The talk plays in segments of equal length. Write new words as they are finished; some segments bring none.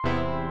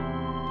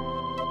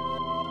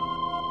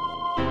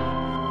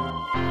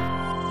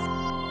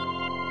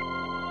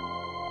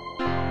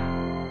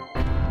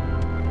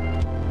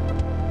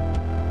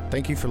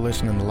Thank you for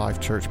listening to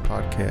Life Church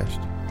Podcast.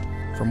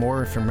 For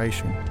more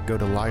information, go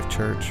to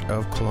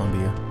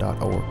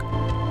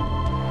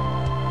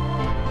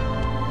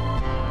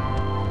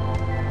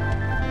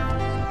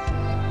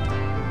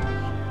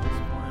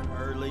lifechurchofcolumbia.org.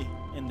 Early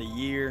in the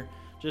year,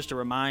 just to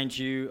remind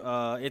you,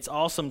 it's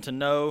awesome to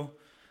know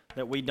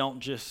that we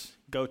don't just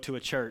go to a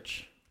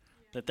church,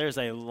 that there's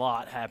a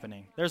lot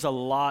happening. There's a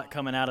lot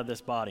coming out of this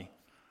body.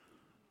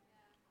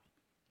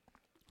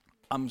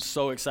 I'm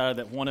so excited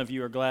that one of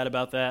you are glad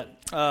about that.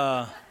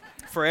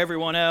 For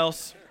everyone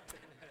else,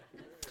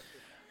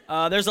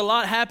 there's a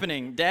lot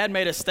happening. Dad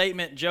made a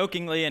statement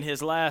jokingly in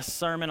his last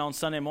sermon on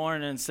Sunday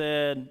morning and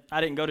said,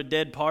 I didn't go to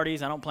dead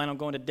parties. I don't plan on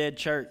going to dead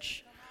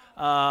church.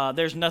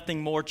 There's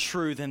nothing more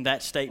true than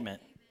that statement,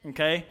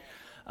 okay?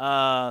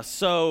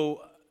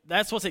 So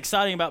that's what's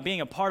exciting about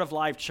being a part of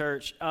Life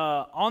Church.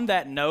 On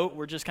that note,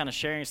 we're just kind of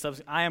sharing stuff.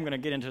 I am going to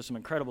get into some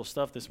incredible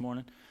stuff this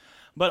morning.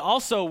 But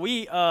also,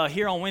 we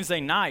here on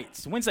Wednesday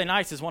nights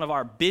is one of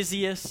our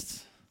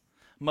busiest,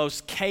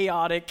 most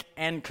chaotic,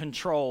 and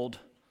controlled.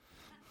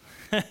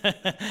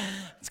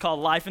 It's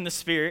called Life in the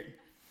Spirit.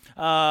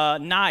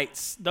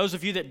 Nights. Those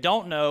of you that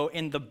don't know,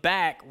 in the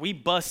back, we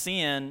bus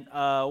in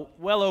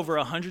well over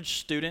 100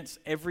 students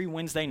every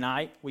Wednesday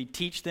night. We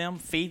teach them,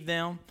 feed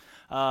them,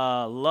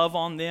 love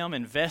on them,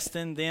 invest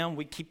in them.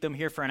 We keep them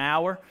here for an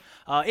hour.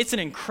 It's an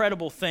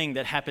incredible thing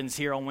that happens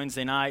here on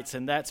Wednesday nights,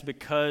 and that's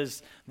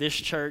because this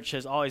church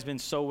has always been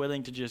so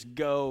willing to just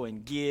go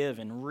and give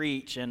and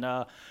reach. And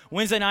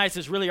Wednesday nights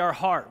is really our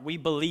heart. We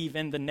believe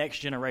in the next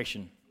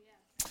generation.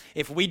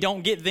 If we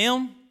don't get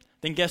them,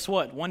 then guess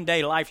what? One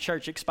day Life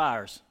Church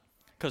expires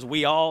because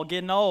we all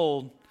getting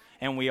old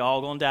and we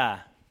all gonna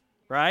die,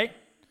 right?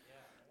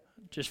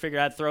 Just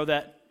figured I'd throw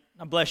that.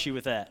 I bless you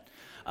with that.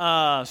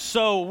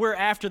 So we're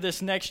after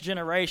this next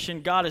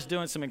generation. God is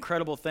doing some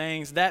incredible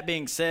things. That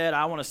being said,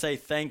 I want to say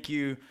thank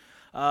you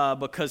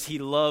because he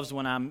loves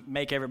when I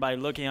make everybody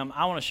look at him.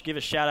 I want to give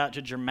a shout out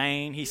to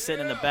Jermaine. He's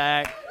sitting in the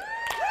back.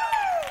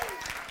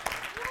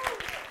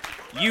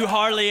 You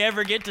hardly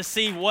ever get to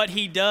see what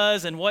he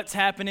does and what's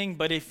happening,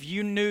 but if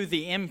you knew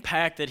the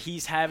impact that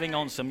he's having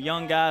on some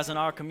young guys in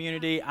our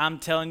community, I'm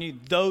telling you,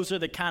 those are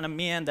the kind of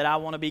men that I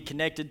want to be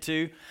connected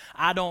to.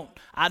 I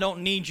don't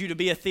need you to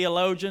be a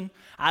theologian.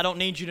 I don't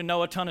need you to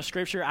know a ton of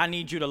scripture. I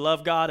need you to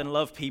love God and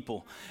love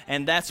people,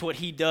 and that's what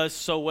he does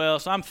so well.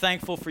 So I'm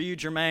thankful for you,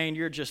 Jermaine.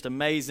 You're just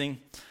amazing.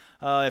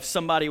 If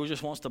somebody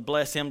just wants to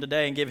bless him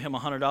today and give him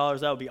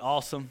 $100, that would be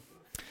awesome.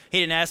 He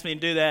didn't ask me to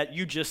do that.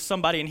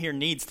 Somebody in here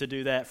needs to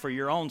do that for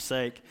your own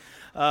sake.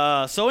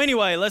 So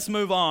anyway, let's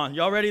move on.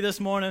 Y'all ready this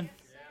morning?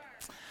 Yeah.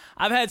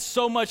 I've had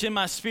so much in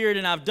my spirit,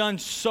 and I've done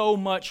so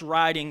much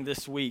writing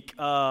this week,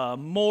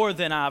 more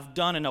than I've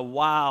done in a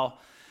while.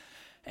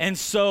 And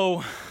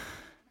so,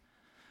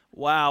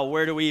 wow,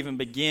 where do we even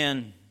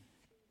begin?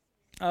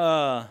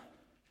 I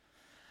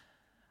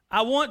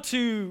want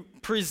to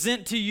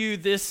present to you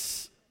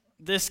this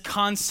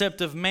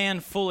concept of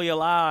man fully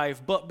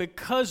alive, but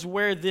because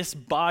where this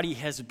body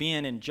has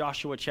been in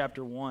Joshua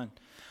chapter 1,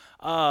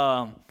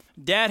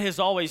 Dad has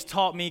always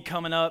taught me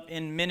coming up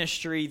in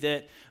ministry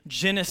that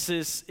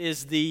Genesis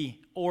is the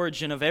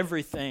origin of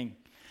everything.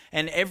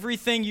 And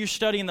everything you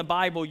study in the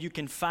Bible, you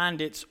can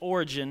find its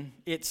origin.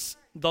 It's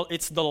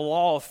the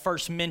law of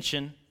first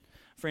mention.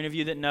 For any of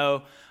you that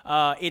know,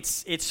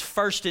 it's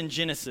first in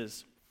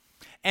Genesis.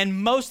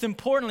 And most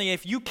importantly,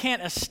 if you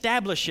can't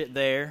establish it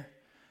there,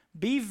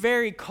 be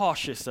very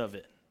cautious of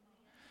it.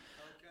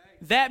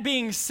 Okay. That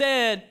being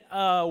said,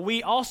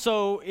 we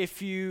also,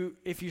 if you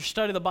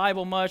study the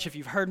Bible much, if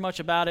you've heard much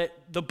about it,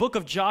 the book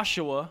of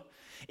Joshua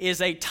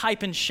is a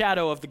type and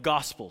shadow of the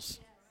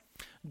Gospels.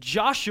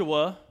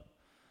 Joshua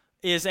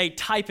is a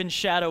type and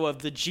shadow of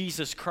the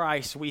Jesus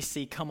Christ we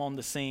see come on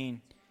the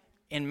scene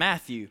in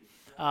Matthew.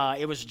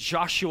 It was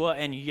Joshua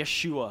and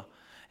Yeshua.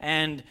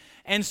 And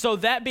so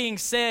that being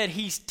said,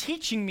 he's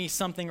teaching me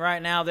something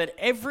right now that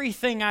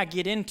everything I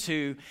get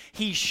into,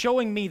 he's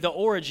showing me the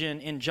origin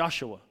in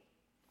Joshua.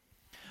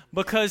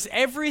 Because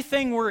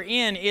everything we're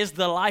in is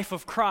the life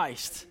of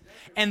Christ.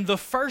 And the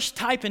first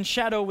type and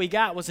shadow we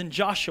got was in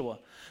Joshua.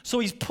 So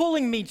he's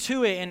pulling me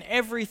to it in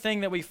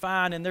everything that we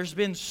find, and there's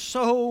been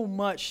so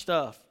much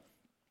stuff.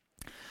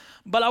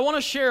 But I want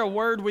to share a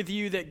word with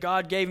you that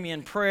God gave me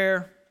in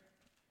prayer,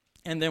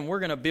 and then we're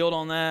going to build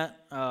on that.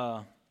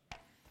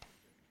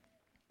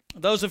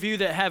 Those of you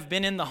that have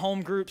been in the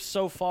home groups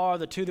so far,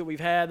 the two that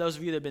we've had, those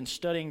of you that have been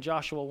studying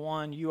Joshua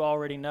 1, you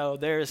already know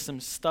there is some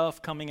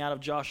stuff coming out of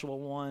Joshua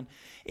 1.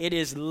 It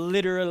is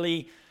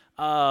literally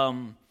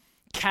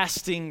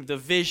casting the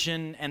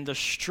vision and the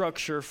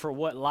structure for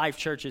what Life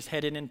Church is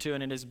headed into,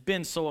 and it has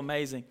been so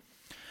amazing.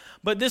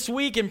 But this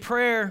week in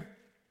prayer,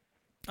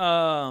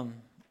 I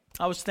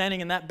was standing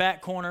in that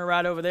back corner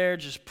right over there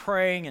just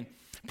praying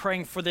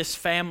for this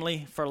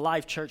family, for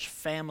Life Church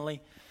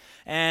family.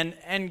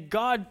 And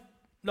God,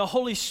 the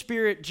Holy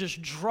Spirit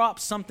just dropped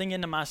something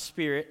into my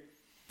spirit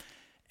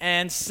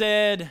and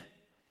said,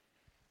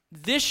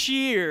 this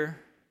year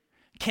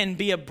can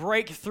be a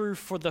breakthrough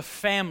for the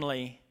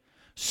family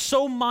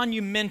so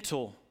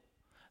monumental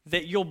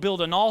that you'll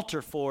build an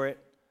altar for it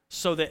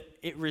so that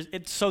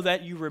so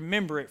that you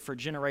remember it for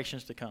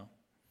generations to come.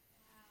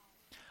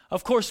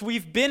 Of course,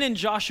 we've been in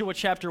Joshua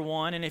chapter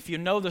 1, and if you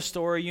know the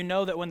story, you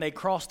know that when they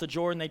crossed the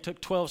Jordan, they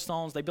took 12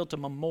 stones, they built a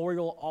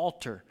memorial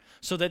altar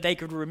so that they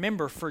could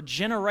remember for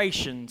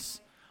generations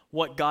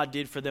what God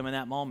did for them in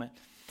that moment.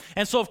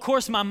 And so, of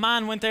course, my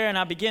mind went there, and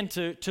I began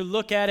to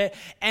look at it,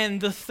 and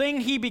the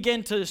thing he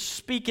began to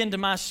speak into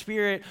my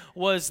spirit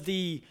was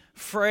the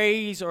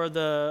phrase or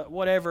the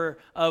whatever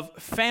of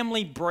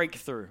family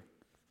breakthrough.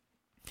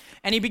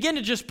 And he began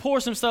to just pour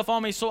some stuff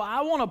on me, so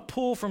I want to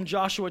pull from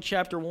Joshua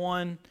chapter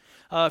 1.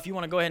 If you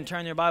want to go ahead and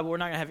turn your Bible, we're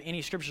not going to have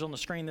any scriptures on the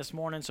screen this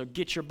morning, so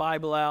get your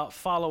Bible out,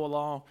 follow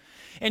along.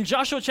 In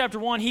Joshua chapter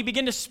 1, he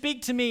began to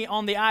speak to me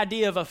on the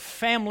idea of a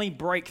family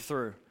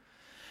breakthrough.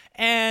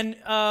 And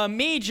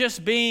me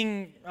just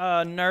being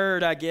a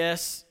nerd, I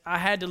guess, I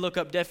had to look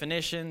up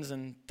definitions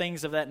and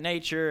things of that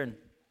nature. And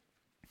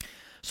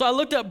so I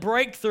looked up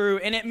breakthrough,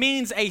 and it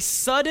means a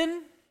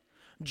sudden,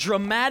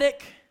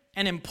 dramatic,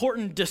 and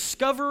important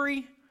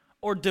discovery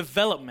or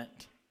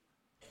development.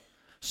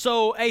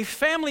 So a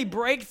family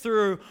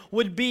breakthrough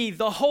would be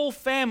the whole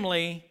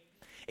family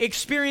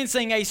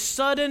experiencing a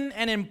sudden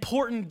and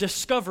important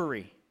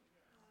discovery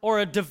or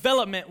a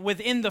development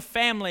within the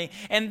family.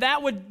 And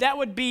that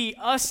would be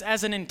us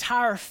as an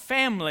entire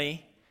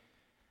family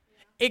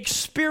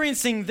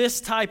experiencing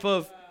this type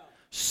of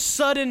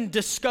sudden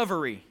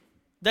discovery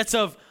that's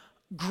of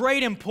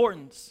great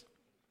importance.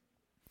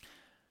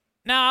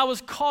 Now, I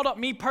was caught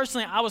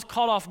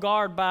off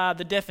guard by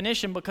the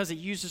definition because it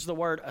uses the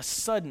word a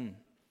sudden.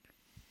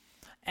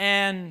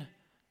 And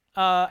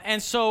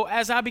so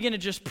as I began to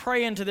just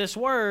pray into this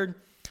word,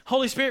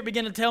 Holy Spirit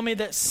began to tell me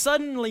that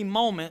suddenly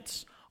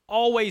moments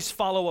always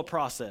follow a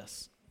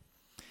process.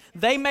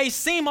 They may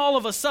seem all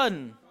of a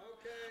sudden,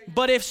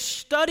 but if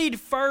studied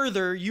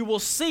further, you will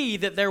see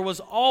that there was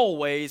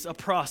always a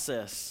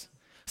process.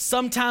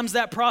 Sometimes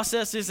that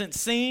process isn't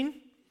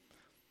seen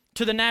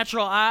to the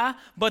natural eye,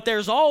 but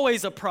there's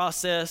always a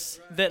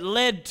process that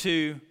led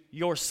to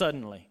your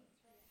suddenly.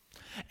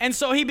 And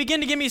so he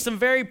began to give me some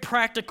very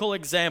practical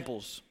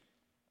examples,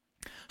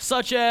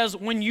 such as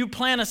when you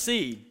plant a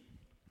seed,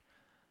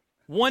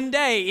 one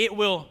day it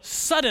will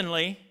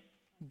suddenly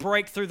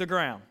break through the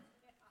ground.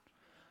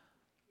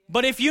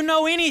 But if you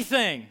know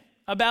anything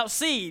about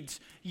seeds,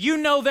 you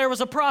know there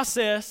was a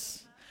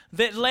process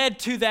that led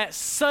to that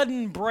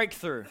sudden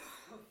breakthrough.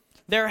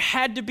 There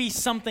had to be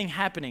something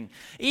happening,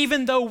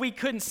 even though we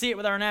couldn't see it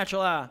with our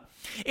natural eye.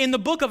 In the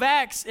book of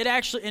Acts,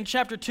 in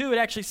chapter 2, it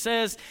actually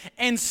says,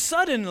 "And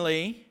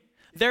suddenly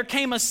there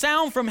came a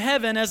sound from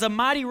heaven as a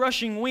mighty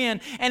rushing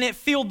wind, and it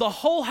filled the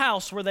whole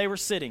house where they were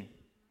sitting."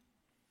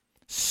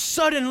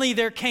 Suddenly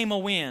there came a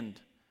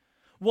wind.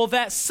 Well,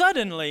 that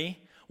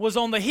suddenly was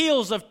on the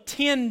heels of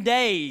 10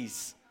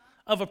 days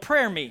of a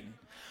prayer meeting.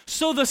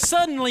 So the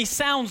suddenly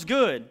sounds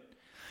good.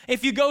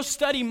 If you go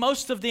study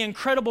most of the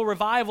incredible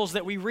revivals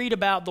that we read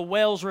about, the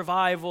Wales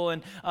revival,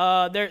 and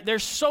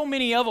there's so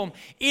many of them,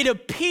 it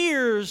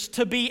appears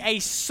to be a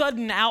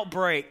sudden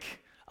outbreak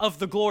of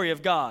the glory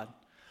of God.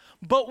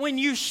 But when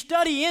you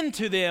study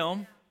into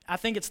them, I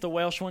think it's the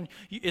Welsh one.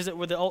 Is it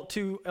with the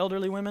two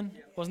elderly women?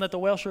 Wasn't that the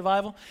Welsh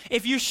revival?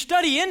 If you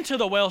study into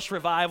the Welsh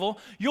revival,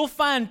 you'll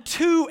find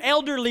two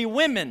elderly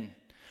women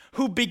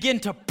who begin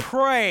to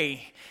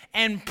pray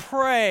and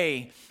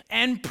pray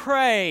and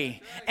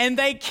pray. And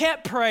they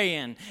kept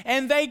praying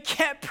and they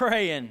kept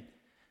praying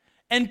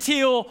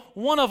until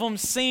one of them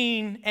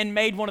seen and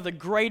made one of the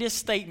greatest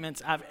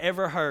statements I've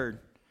ever heard.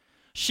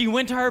 She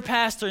went to her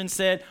pastor and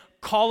said,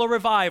 "Call a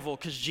revival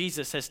because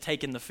Jesus has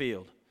taken the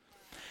field."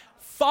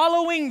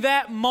 Following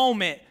that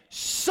moment,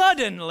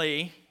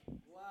 suddenly,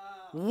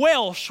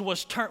 Wales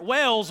was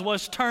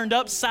turned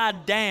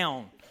upside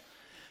down.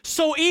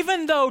 So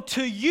even though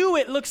to you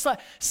it looks like,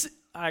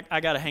 I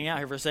got to hang out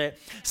here for a second.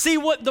 See,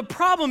 what the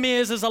problem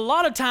is a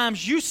lot of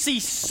times you see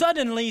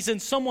suddenlies in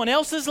someone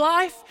else's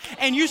life,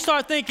 and you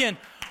start thinking,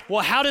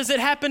 well, how does it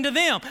happen to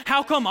them?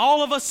 How come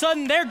all of a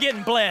sudden they're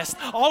getting blessed?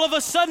 All of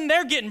a sudden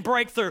they're getting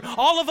breakthrough.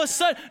 All of a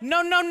sudden,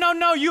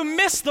 no, you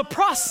missed the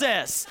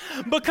process.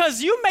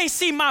 Because you may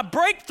see my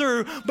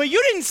breakthrough, but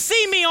you didn't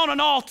see me on an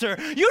altar.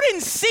 You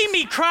didn't see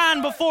me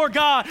crying before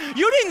God.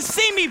 You didn't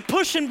see me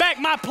pushing back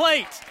my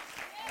plate.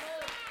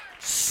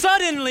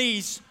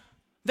 Suddenlies,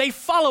 they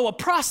follow a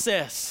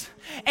process.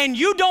 And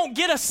you don't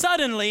get a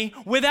suddenly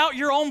without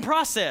your own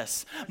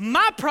process.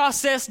 My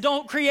process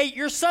don't create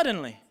your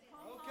suddenly.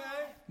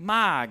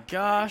 My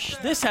gosh,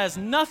 this has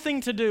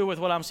nothing to do with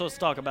what I'm supposed to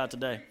talk about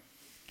today.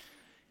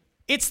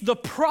 It's the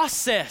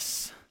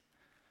process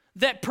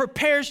that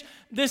prepares.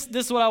 This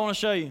is what I want to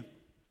show you.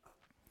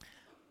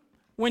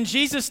 When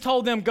Jesus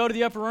told them, go to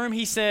the upper room,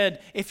 he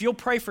said, if you'll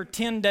pray for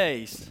 10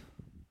 days,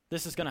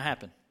 this is going to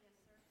happen.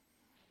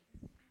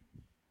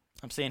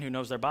 I'm seeing who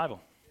knows their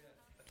Bible.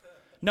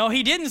 No,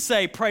 he didn't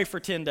say pray for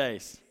 10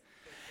 days.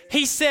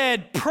 He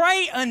said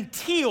pray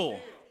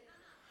until.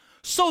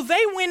 So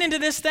they went into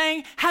this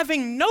thing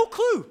having no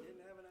clue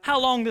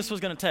how long this was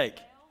going to take.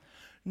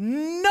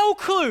 No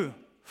clue.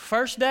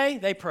 First day,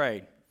 they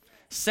prayed.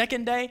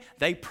 Second day,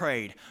 they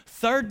prayed.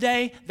 Third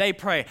day, they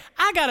prayed.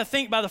 I got to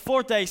think by the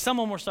fourth day, some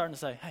of them were starting to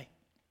say, hey,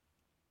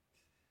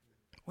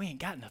 we ain't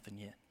got nothing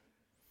yet.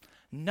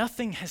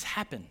 Nothing has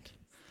happened.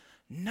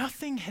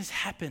 Nothing has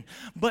happened.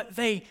 But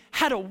they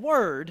had a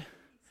word,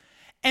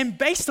 and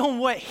based on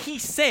what he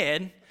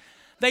said,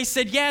 they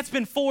said, yeah, it's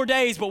been 4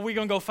 days, but we're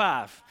going to go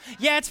 5.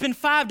 Yeah, it's been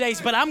 5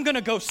 days, but I'm going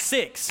to go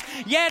 6.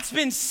 Yeah, it's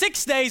been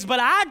 6 days, but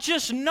I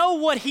just know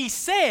what he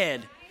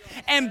said.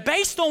 And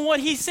based on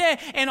what he said,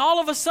 and all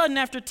of a sudden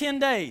after 10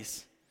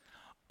 days,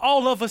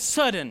 all of a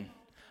sudden,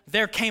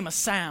 there came a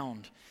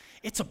sound.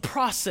 It's a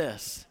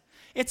process.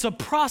 It's a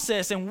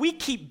process, and we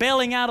keep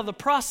bailing out of the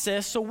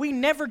process, so we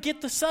never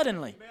get the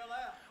suddenly.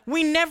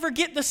 We never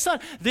get the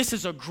sudden. This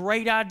is a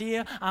great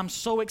idea. I'm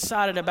so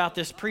excited about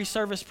this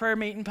pre-service prayer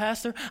meeting,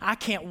 Pastor. I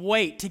can't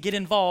wait to get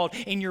involved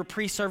in your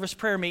pre-service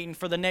prayer meeting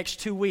for the next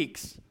 2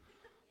 weeks.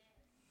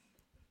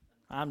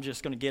 I'm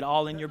just going to get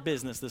all in your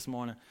business this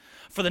morning.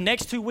 For the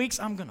next 2 weeks,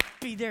 I'm going to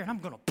be there, and I'm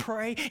going to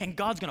pray, and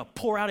God's going to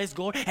pour out his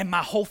glory, and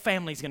my whole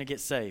family's going to get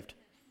saved.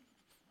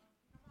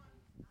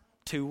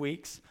 2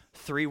 weeks,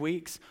 3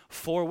 weeks,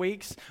 4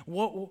 weeks.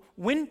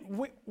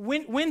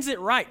 When's it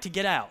right to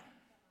get out?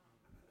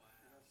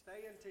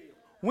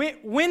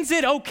 When's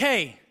it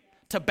okay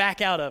to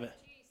back out of it?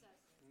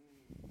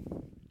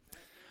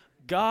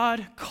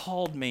 God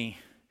called me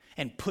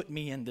and put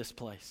me in this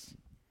place.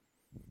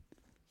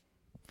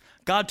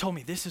 God told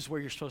me this is where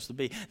you're supposed to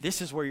be.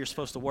 This is where you're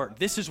supposed to work.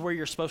 This is where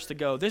you're supposed to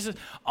go. This is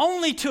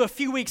only to a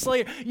few weeks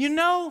later. You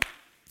know,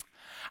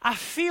 I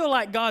feel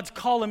like God's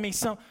calling me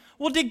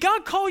Well, did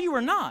God call you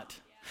or not?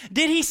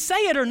 Did he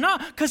say it or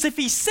not? Because if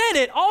he said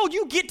it, all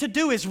you get to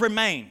do is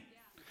remain.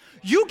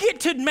 You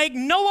get to make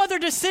no other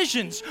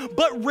decisions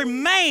but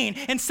remain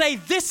and say,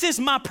 this is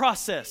my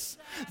process.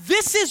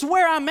 This is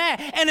where I'm at.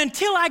 And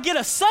until I get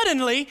a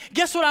suddenly,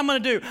 guess what I'm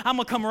going to do? I'm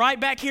going to come right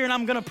back here and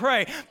I'm going to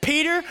pray.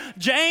 Peter,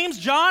 James,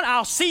 John,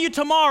 I'll see you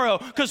tomorrow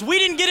because we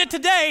didn't get it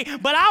today,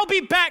 but I'll be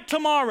back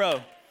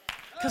tomorrow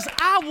because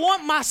I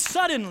want my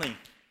suddenly.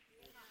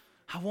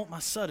 I want my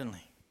suddenly.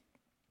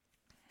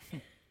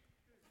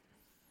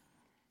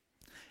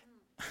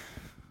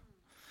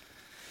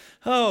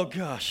 Oh,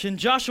 gosh. In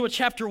Joshua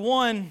chapter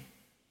 1,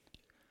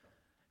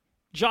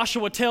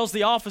 Joshua tells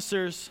the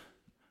officers,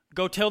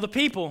 go tell the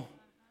people,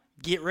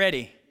 get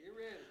ready.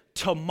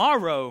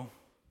 Tomorrow,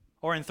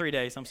 or in 3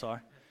 days, I'm sorry.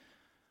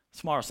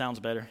 Tomorrow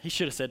sounds better. He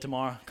should have said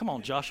tomorrow. Come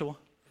on, Joshua.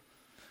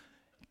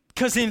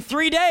 Because in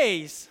 3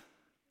 days,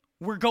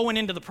 we're going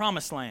into the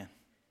promised land.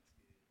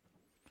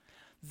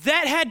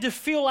 That had to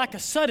feel like a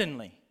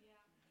suddenly,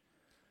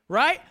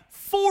 right?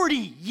 40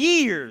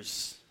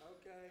 years.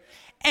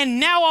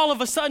 And now all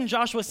of a sudden,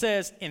 Joshua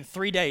says, in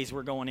 3 days,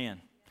 we're going in.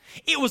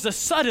 It was a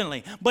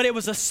suddenly, but it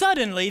was a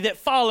suddenly that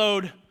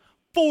followed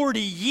 40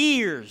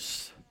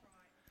 years.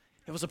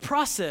 It was a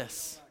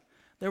process.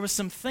 There were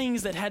some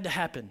things that had to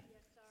happen.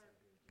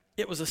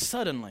 It was a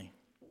suddenly.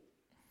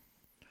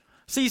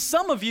 See,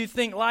 some of you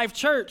think Life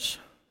Church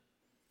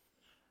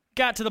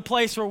got to the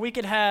place where we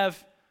could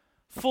have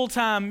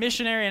full-time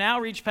missionary and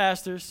outreach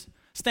pastors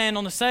stand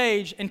on the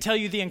stage and tell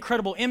you the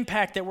incredible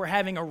impact that we're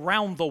having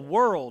around the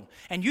world.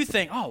 And you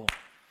think, oh,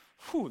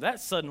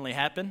 that suddenly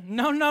happened.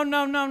 No.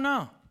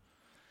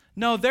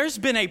 No, there's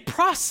been a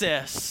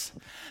process.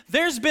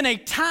 There's been a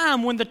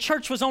time when the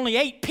church was only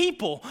 8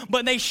 people,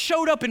 but they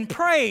showed up and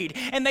prayed,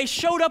 and they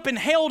showed up and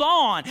held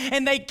on,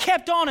 and they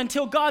kept on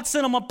until God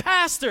sent them a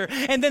pastor,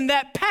 and then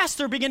that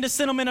pastor began to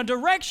send them in a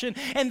direction,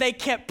 and they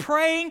kept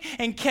praying,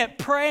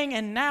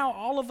 and now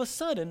all of a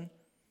sudden,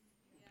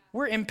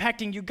 we're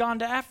impacting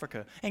Uganda,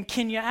 Africa, and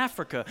Kenya,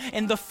 Africa,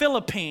 and the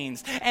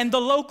Philippines, and the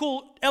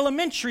local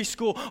elementary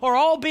school are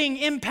all being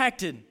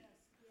impacted.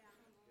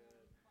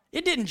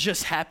 It didn't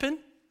just happen.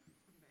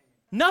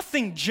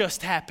 Nothing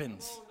just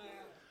happens.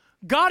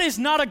 God is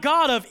not a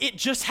God of it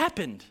just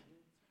happened.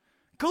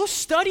 Go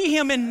study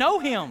him and know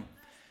him.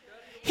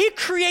 He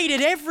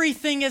created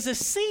everything as a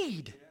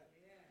seed.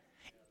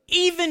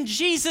 Even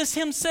Jesus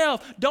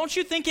himself. Don't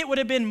you think it would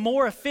have been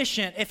more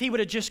efficient if he would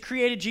have just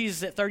created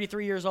Jesus at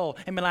 33 years old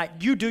and been like,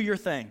 you do your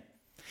thing?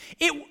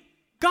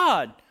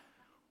 God,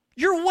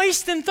 you're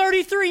wasting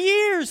 33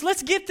 years.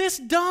 Let's get this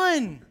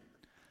done.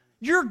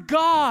 You're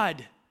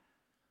God.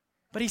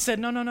 But he said,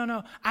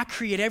 no. I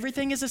create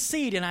everything as a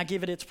seed and I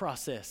give it its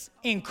process,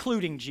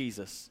 including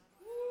Jesus.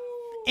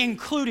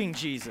 Including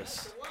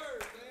Jesus.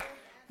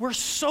 We're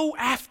so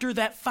after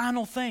that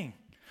final thing.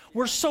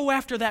 We're so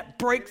after that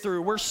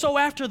breakthrough. We're so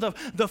after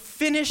the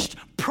finished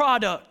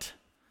product.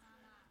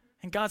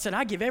 And God said,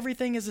 I give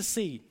everything as a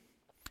seed.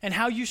 And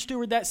how you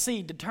steward that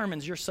seed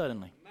determines your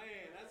suddenly. Man,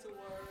 that's a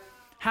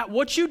word.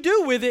 What you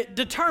do with it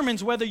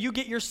determines whether you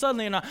get your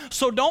suddenly or not.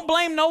 So don't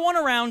blame no one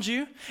around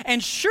you.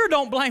 And sure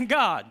don't blame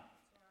God.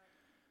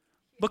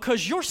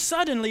 Because your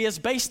suddenly is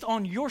based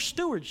on your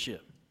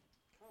stewardship.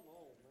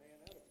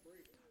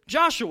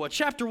 Joshua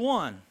chapter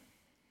 1.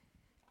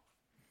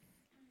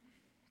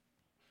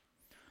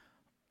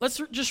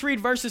 Let's just read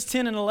verses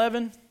 10 and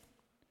 11.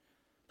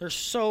 There's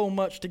so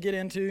much to get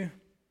into.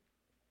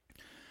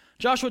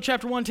 Joshua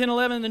chapter 1, 10,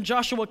 11, and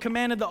Joshua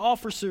commanded the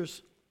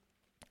officers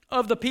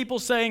of the people,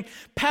 saying,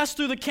 pass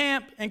through the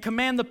camp and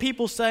command the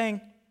people,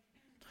 saying,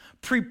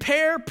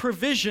 prepare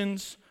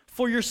provisions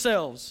for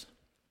yourselves.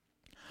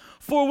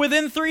 For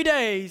within 3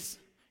 days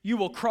you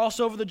will cross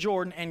over the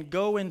Jordan and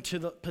go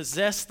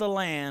possess the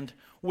land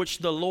which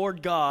the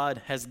Lord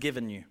God has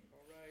given you.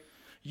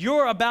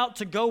 You're about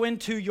to go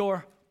into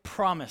your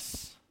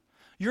promise.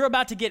 You're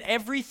about to get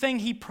everything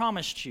He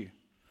promised you.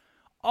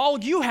 All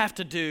you have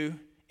to do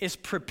is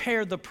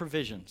prepare the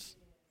provisions.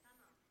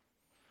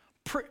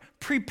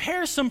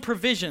 Prepare some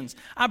provisions.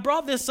 I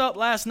brought this up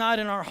last night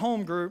in our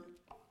home group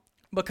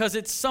because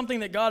it's something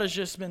that God has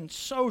just been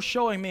so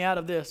showing me out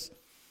of this.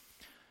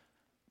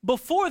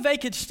 Before they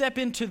could step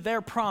into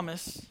their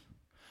promise,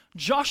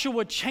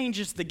 Joshua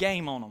changes the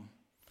game on them.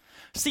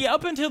 See,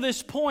 up until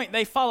this point,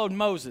 they followed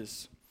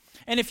Moses.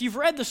 And if you've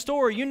read the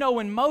story, you know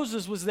when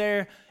Moses was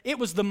there, it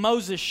was the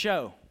Moses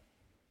show.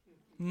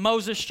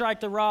 Moses strike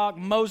the rock,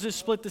 Moses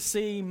split the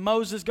sea,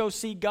 Moses go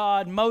see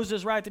God,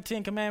 Moses write the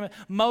 10 Commandments.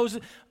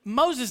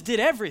 Moses did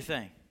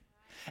everything.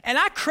 And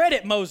I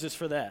credit Moses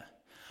for that.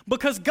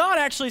 Because God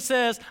actually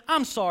says,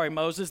 I'm sorry,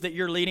 Moses, that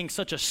you're leading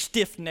such a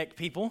stiff-necked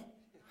people.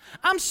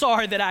 I'm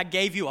sorry that I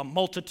gave you a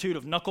multitude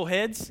of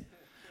knuckleheads.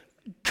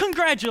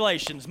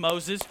 Congratulations,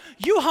 Moses.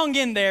 You hung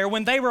in there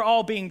when they were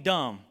all being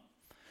dumb.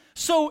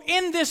 So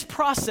in this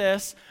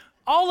process,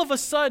 all of a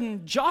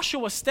sudden,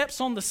 Joshua steps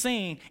on the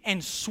scene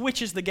and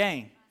switches the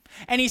game.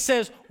 And he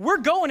says, we're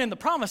going in the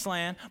promised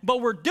land,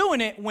 but we're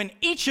doing it when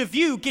each of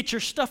you get your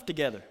stuff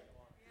together.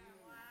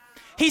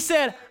 He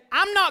said,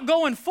 I'm not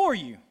going for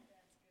you.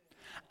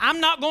 I'm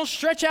not going to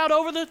stretch out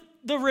over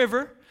the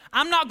river.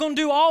 I'm not going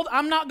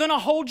to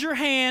hold your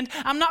hand.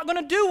 I'm not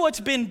going to do what's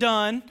been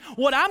done.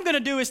 What I'm going to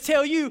do is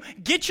tell you,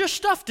 get your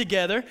stuff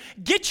together,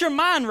 get your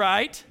mind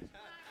right,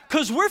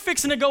 because we're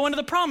fixing to go into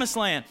the promised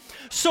land.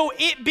 So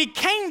it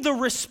became the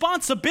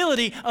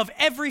responsibility of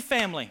every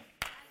family.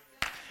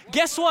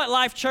 Guess what,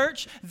 Life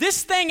Church?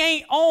 This thing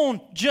ain't on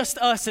just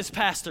us as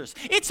pastors.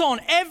 It's on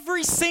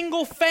every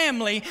single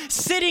family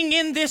sitting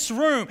in this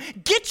room.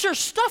 Get your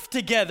stuff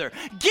together.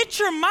 Get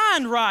your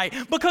mind right,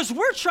 because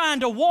we're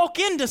trying to walk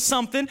into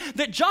something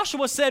that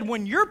Joshua said,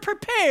 when you're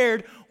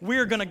prepared,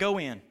 we're going to go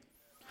in.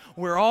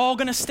 We're all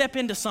going to step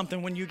into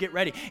something when you get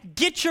ready.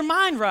 Get your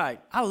mind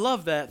right. I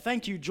love that.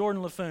 Thank you,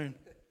 Jordan LaFoon.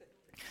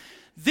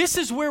 This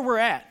is where we're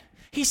at.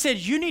 He said,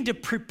 you need to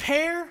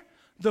prepare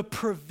the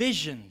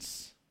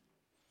provisions.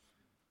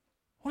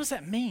 What does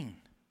that mean?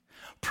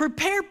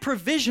 Prepare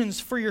provisions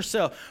for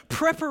yourself.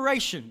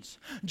 Preparations.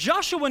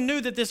 Joshua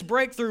knew that this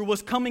breakthrough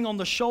was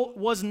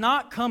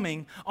not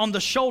coming on the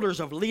shoulders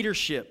of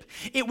leadership.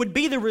 It would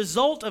be the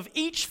result of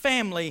each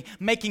family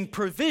making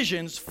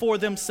provisions for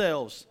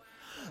themselves.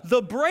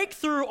 The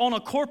breakthrough on a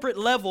corporate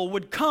level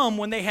would come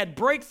when they had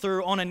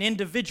breakthrough on an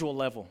individual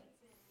level.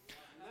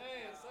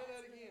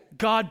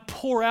 God,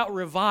 pour out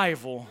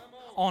revival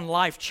on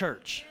Life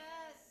Church.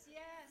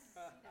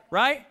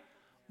 Right?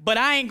 But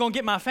I ain't going to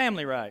get my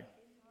family right.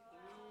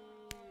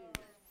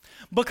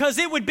 Because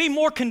it would be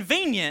more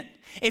convenient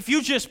if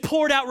you just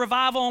poured out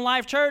revival on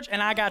Life Church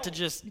and I got to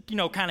just,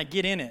 kind of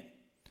get in it.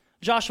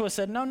 Joshua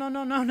said,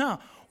 no.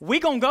 We're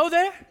going to go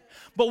there,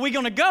 but we're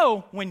going to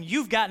go when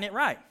you've gotten it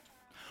right.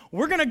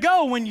 We're going to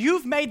go when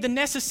you've made the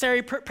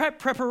necessary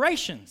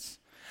preparations.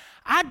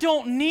 I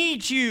don't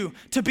need you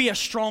to be a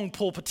strong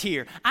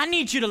pulpiteer. I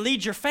need you to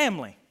lead your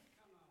family.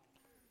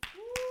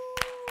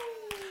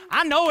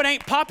 I know it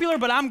ain't popular,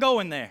 but I'm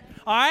going there.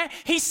 All right?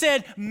 He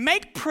said,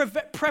 make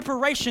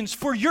preparations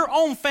for your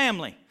own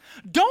family.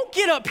 Don't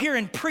get up here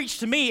and preach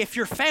to me if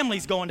your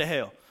family's going to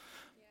hell.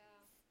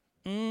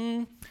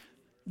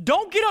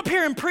 Don't get up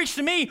here and preach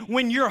to me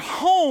when your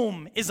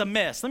home is a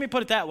mess. Let me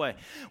put it that way.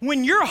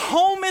 When your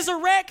home is a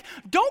wreck,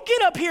 don't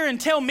get up here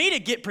and tell me to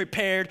get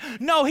prepared.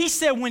 No, he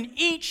said when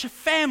each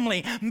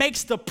family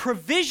makes the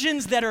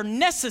provisions that are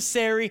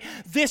necessary,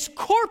 this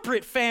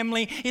corporate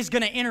family is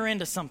going to enter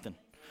into something.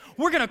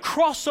 We're going to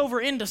cross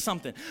over into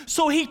something.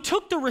 So he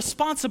took the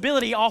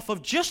responsibility off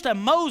of just a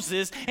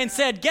Moses and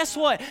said, guess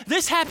what?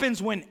 This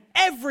happens when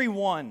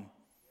everyone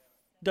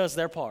does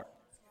their part.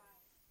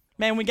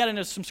 Man, we got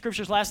into some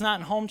scriptures last night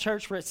in home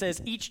church where it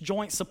says each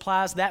joint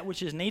supplies that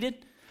which is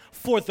needed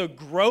for the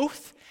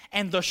growth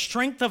and the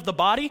strength of the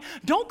body.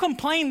 Don't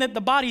complain that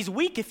the body's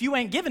weak if you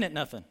ain't giving it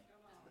nothing.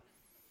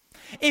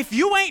 If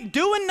you ain't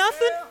doing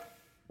nothing,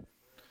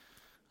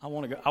 I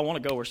want to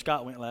go where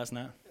Scott went last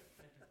night.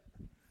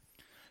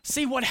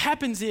 See, what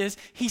happens is,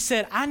 he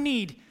said, I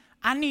need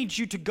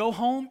you to go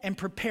home and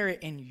prepare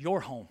it in your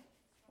home.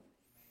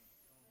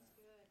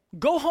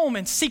 Go home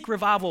and seek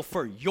revival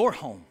for your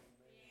home.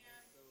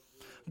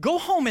 Go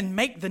home and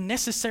make the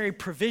necessary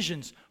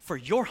provisions for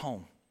your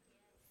home.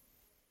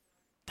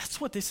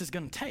 That's what this is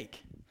going to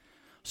take.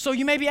 So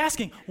you may be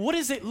asking, what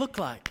does it look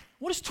like?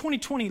 What does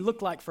 2020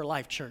 look like for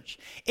Life Church?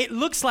 It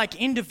looks like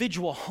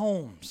individual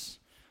homes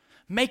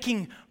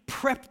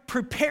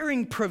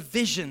preparing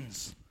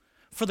provisions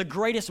for the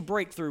greatest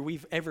breakthrough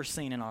we've ever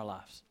seen in our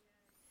lives.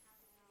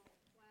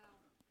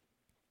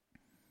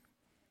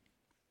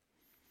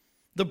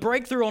 The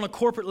breakthrough on a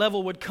corporate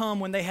level would come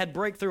when they had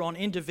breakthrough on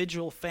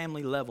individual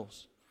family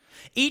levels.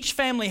 Each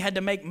family had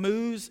to make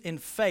moves in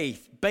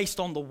faith based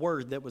on the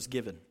word that was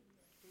given.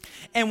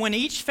 And when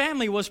each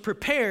family was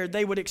prepared,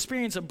 they would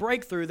experience a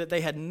breakthrough that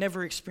they had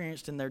never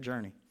experienced in their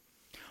journey.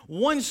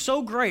 One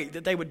so great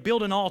that they would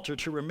build an altar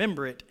to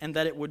remember it and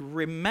that it would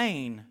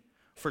remain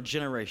for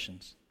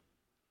generations.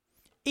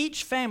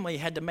 Each family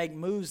had to make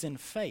moves in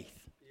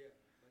faith.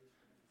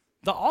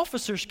 The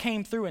officers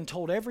came through and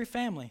told every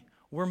family,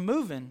 we're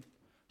moving,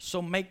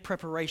 so make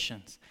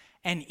preparations.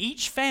 And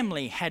each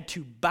family had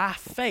to, by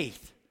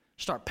faith,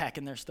 start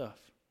packing their stuff.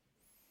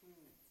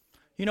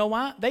 You know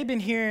why? They've been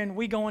hearing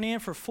we going in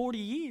for 40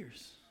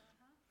 years.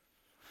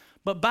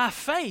 But by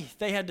faith,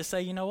 they had to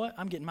say, you know what?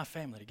 I'm getting my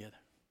family together.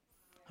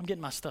 I'm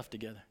getting my stuff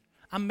together.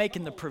 I'm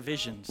making the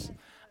provisions.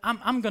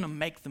 I'm going to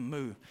make the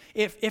move.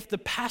 If the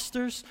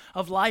pastors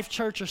of Life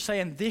Church are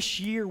saying this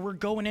year we're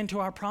going into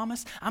our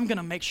promise, I'm going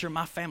to make sure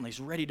my family's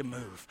ready to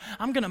move.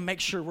 I'm going to make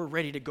sure we're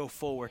ready to go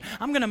forward.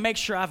 I'm going to make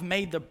sure I've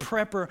made the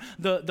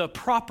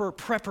proper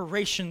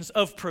preparations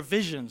of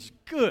provisions.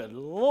 Good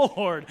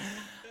Lord.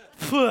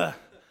 Because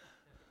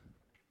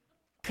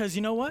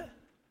you know what?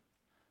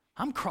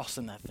 I'm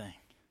crossing that thing.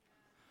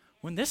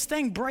 When this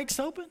thing breaks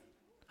open,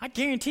 I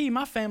guarantee you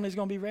my family's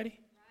going to be ready.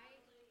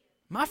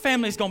 My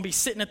family's going to be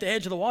sitting at the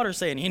edge of the water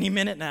saying, any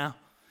minute now.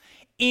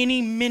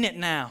 Any minute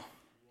now.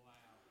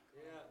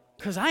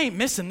 Because I ain't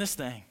missing this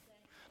thing.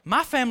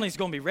 My family's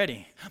going to be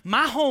ready.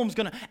 My home's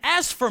going to,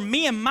 as for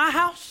me and my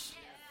house,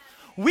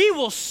 we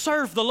will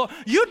serve the Lord.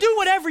 You do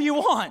whatever you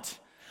want.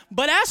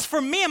 But as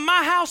for me and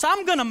my house,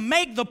 I'm going to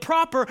make the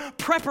proper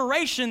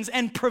preparations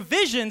and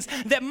provisions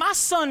that my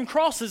son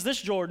crosses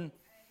this Jordan.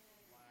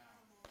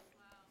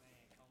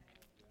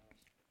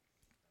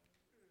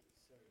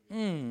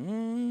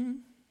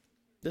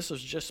 This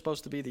was just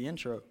supposed to be the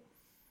intro.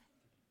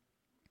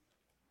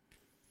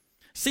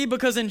 See,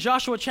 because in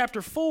Joshua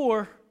chapter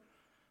 4,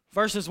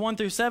 verses 1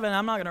 through 7,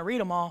 I'm not going to read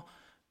them all.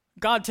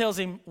 God tells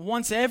him,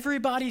 once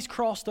everybody's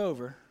crossed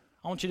over,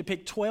 I want you to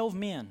pick 12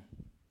 men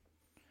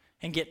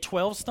and get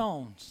 12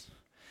 stones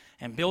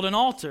and build an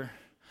altar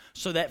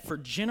so that for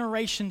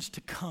generations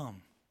to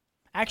come,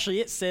 actually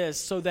it says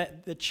so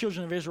that the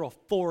children of Israel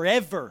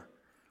forever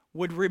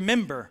would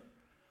remember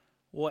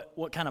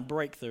what kind of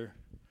breakthrough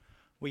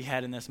we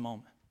had in this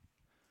moment.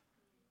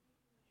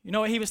 You know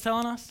what he was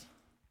telling us?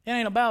 It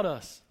ain't about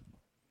us.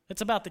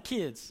 It's about the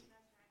kids.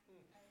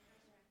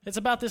 It's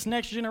about this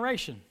next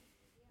generation.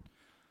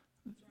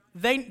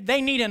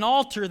 They need an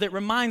altar that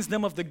reminds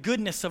them of the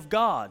goodness of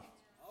God.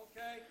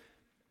 Okay.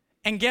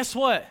 And guess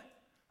what?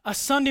 A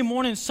Sunday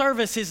morning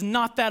service is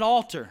not that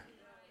altar.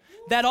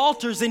 That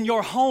altar's in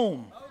your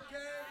home. Okay.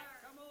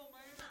 Come on,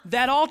 man.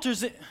 That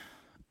altar's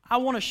I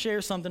want to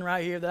share something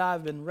right here that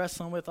I've been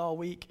wrestling with all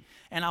week,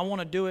 and I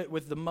want to do it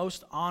with the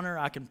most honor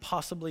I can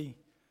possibly.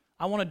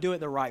 I want to do it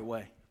the right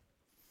way.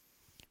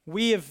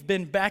 We have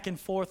been back and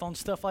forth on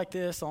stuff like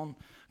this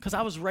because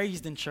I was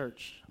raised in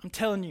church. I'm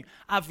telling you,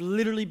 I've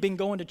literally been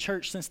going to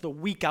church since the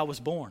week I was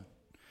born.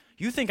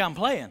 You think I'm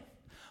playing?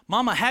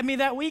 Mama had me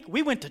that week.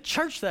 We went to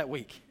church that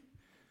week,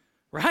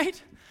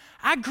 right?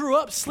 I grew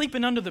up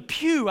sleeping under the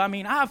pew. I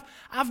mean,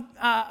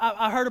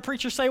 I heard a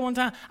preacher say one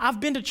time, I've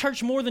been to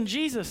church more than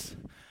Jesus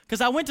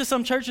because I went to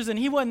some churches and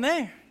he wasn't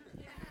there.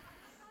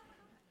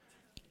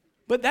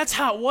 But that's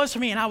how it was for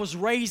me, and I was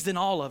raised in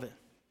all of it.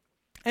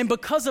 And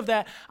because of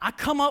that, I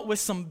come up with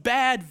some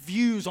bad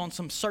views on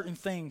some certain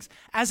things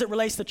as it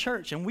relates to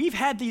church. And we've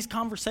had these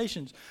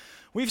conversations.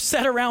 We've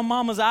sat around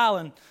Mama's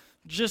Island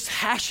just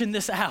hashing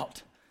this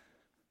out.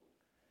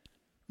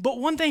 But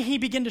one thing he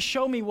began to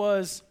show me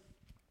was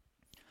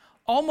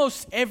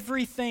almost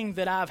everything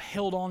that I've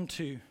held on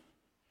to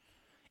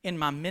in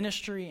my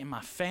ministry, in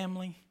my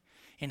family,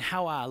 in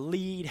how I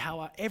lead,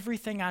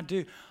 everything I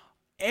do,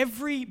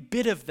 every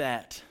bit of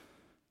that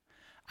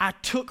I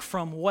took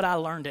from what I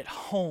learned at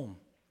home.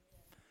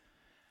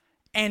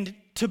 And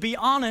to be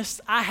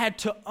honest, I had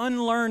to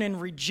unlearn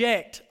and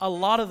reject a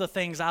lot of the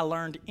things I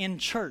learned in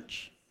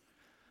church.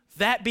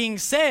 That being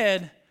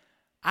said,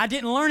 I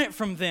didn't learn it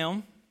from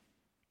them.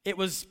 It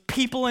was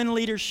people in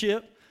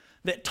leadership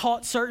that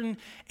taught certain,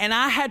 and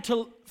I had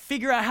to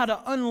figure out how to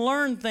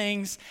unlearn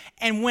things.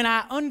 And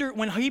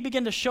when he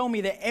began to show me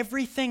that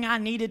everything I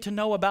needed to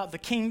know about the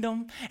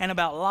kingdom and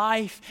about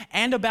life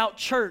and about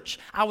church,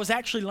 I was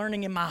actually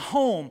learning in my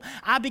home.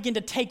 I began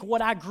to take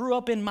what I grew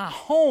up in my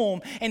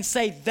home and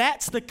say,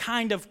 that's the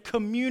kind of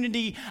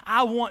community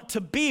I want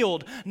to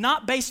build,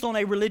 not based on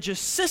a religious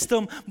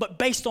system, but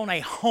based on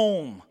a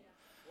home.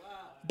 Wow.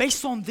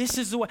 Based on this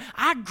is the way.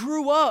 I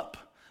grew up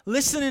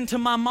listening to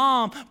my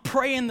mom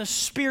pray in the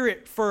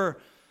Spirit for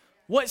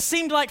what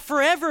seemed like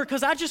forever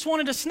because I just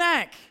wanted a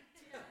snack.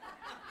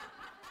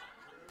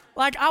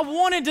 Like I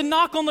wanted to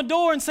knock on the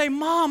door and say,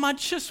 Mom, I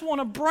just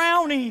want a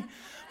brownie.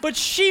 But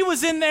she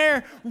was in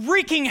there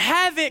wreaking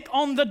havoc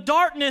on the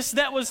darkness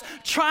that was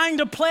trying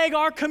to plague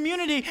our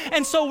community.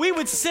 And so we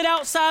would sit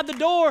outside the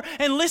door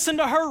and listen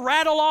to her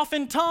rattle off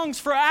in tongues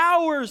for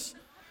hours.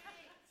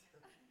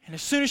 And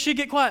as soon as she'd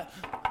get quiet,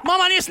 Mom,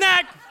 I need a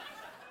snack.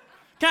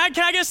 Can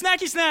I get a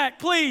snacky snack,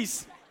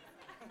 please?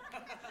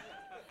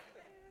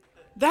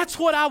 That's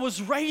what I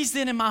was raised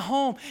in my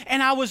home.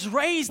 And I was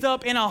raised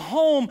up in a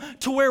home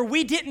to where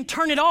we didn't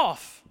turn it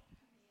off.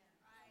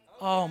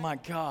 Oh my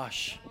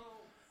gosh.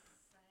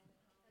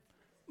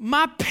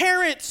 My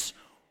parents,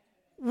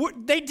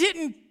 they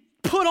didn't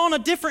put on a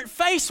different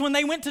face when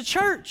they went to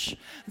church.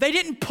 They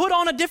didn't put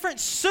on a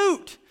different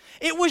suit.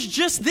 It was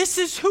just, this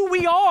is who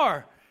we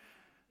are.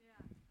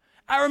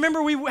 I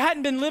remember we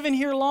hadn't been living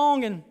here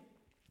long, and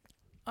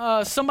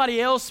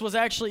somebody else was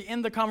actually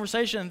in the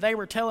conversation, and they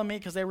were telling me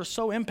because they were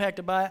so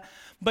impacted by it.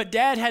 But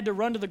Dad had to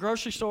run to the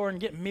grocery store and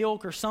get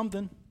milk or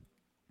something.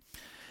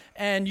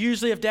 And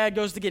usually if Dad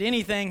goes to get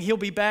anything, he'll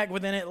be back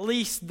within at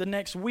least the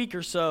next week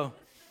or so.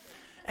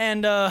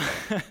 And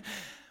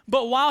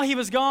but while he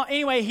was gone,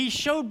 anyway, he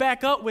showed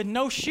back up with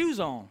no shoes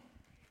on.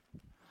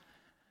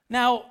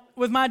 Now,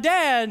 with my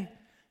dad,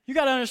 you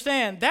got to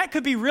understand, that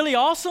could be really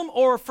awesome,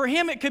 or for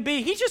him it could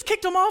be, he just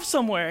kicked them off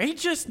somewhere. He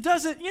just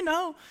doesn't,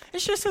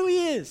 it's just who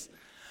he is.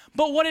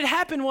 But what had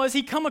happened was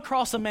he come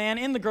across a man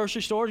in the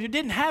grocery store who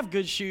didn't have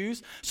good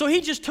shoes, so he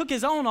just took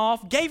his own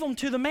off, gave them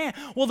to the man.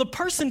 Well, the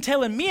person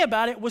telling me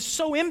about it was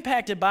so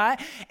impacted by it,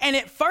 and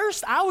at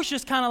first I was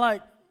just kind of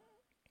like,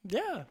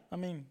 yeah, I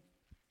mean,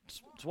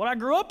 it's what I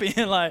grew up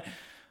in. Like,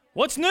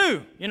 what's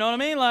new? You know what I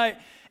mean?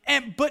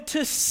 But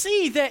to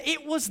see that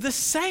it was the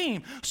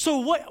same. So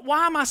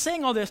why am I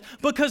saying all this?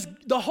 Because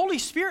the Holy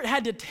Spirit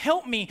had to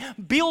help me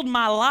build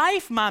my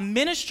life, my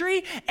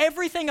ministry,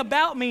 everything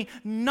about me,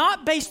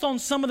 not based on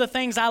some of the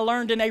things I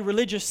learned in a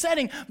religious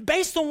setting,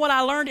 based on what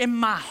I learned in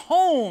my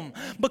home.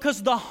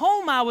 Because the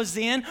home I was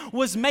in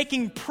was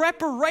making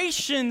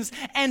preparations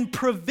and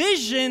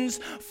provisions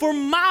for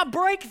my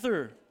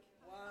breakthrough.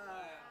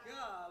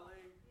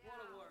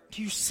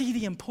 Do you see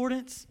the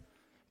importance?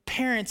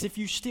 Parents, if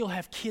you still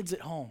have kids at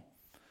home,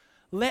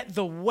 let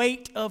the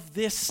weight of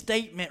this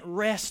statement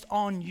rest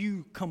on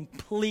you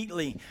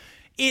completely.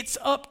 It's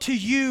up to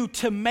you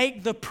to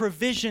make the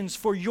provisions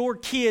for your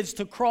kids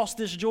to cross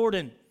this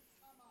Jordan.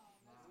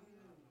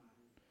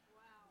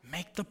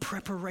 Make the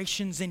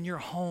preparations in your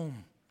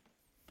home.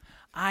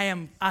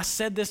 I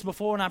said this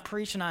before and I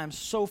preached, and I am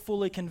so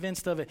fully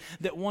convinced of it,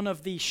 that one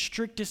of the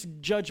strictest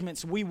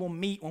judgments we will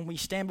meet when we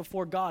stand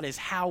before God is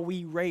how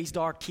we raised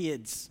our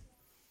kids.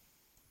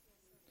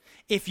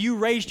 If you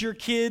raised your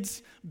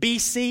kids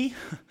BC,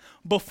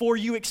 before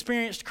you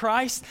experienced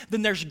Christ,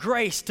 then there's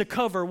grace to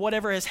cover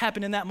whatever has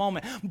happened in that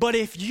moment. But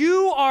if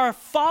you are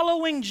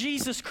following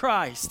Jesus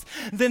Christ,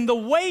 then the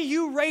way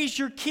you raise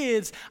your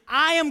kids,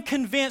 I am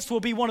convinced will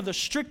be one of the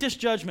strictest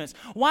judgments.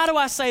 Why do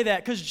I say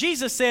that? Because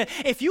Jesus said,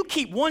 if you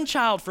keep one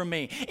child from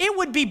me, it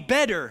would be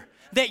better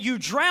that you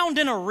drowned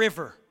in a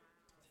river.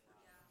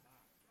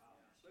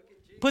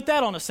 Put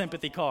that on a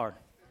sympathy card.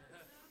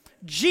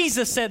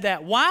 Jesus said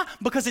that. Why?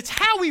 Because it's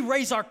how we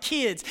raise our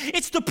kids.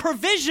 It's the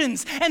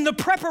provisions and the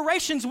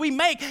preparations we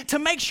make to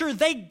make sure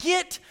they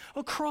get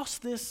across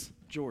this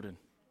Jordan.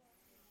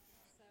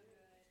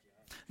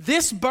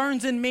 This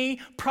burns in me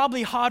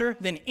probably hotter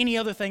than any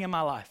other thing in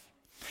my life.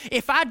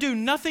 If I do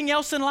nothing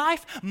else in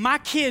life, my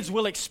kids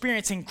will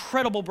experience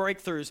incredible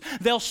breakthroughs.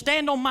 They'll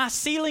stand on my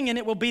ceiling and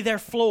it will be their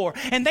floor.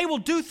 And they will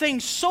do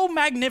things so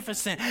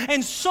magnificent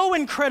and so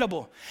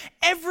incredible.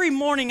 Every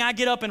morning I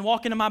get up and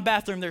walk into my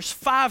bathroom, there's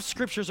 5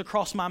 scriptures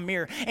across my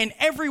mirror, and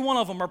every one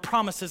of them are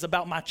promises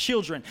about my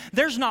children.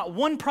 There's not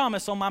one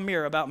promise on my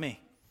mirror about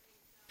me.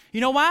 You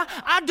know why?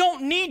 I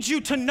don't need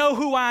you to know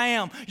who I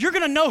am. You're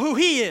going to know who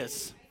He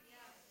is.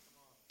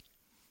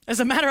 As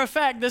a matter of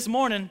fact, this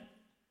morning,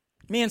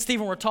 me and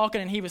Stephen were talking,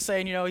 and he was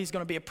saying, he's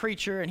going to be a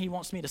preacher, and he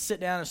wants me to sit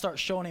down and start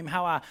showing him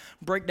how I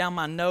break down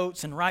my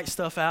notes and write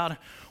stuff out.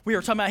 We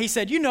were talking about, he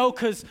said,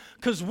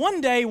 because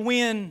one day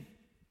when,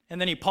 and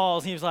then he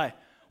paused, and he was like,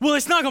 well,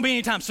 it's not going to be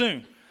anytime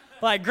soon.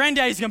 Like,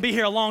 Granddaddy's going to be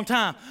here a long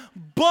time.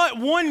 But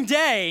one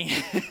day,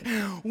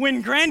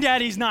 when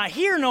Granddaddy's not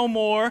here no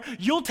more,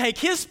 you'll take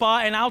his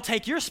spot, and I'll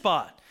take your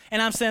spot.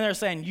 And I'm sitting there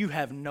saying, you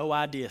have no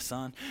idea,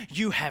 son.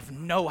 You have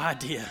no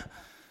idea.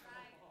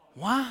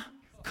 Why?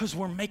 Because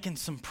we're making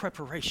some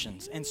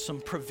preparations and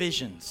some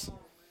provisions.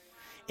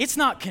 It's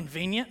not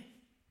convenient.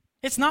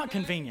 It's not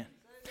convenient.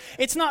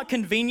 It's not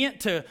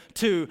convenient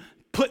to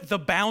put the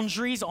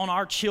boundaries on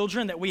our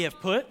children that we have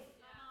put.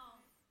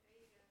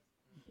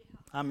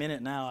 I'm in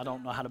it now. I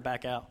don't know how to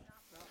back out.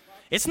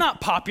 It's not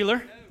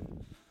popular.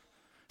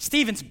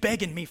 Stephen's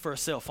begging me for a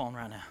cell phone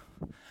right now.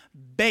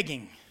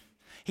 Begging.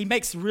 He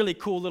makes really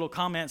cool little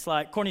comments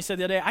like, Courtney said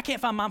the other day, I can't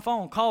find my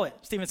phone, call it.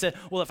 Stephen said,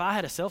 well, if I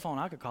had a cell phone,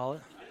 I could call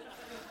it.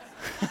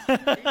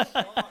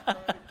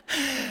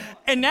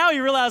 And now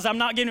you realize I'm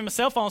not giving him a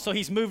cell phone, so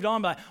he's moved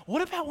on by,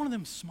 what about one of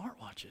them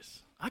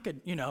smartwatches? I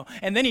could,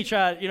 and then he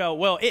tried,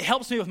 well, it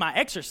helps me with my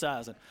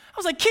exercising. I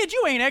was like, kid,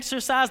 you ain't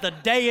exercised a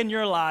day in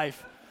your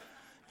life.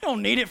 You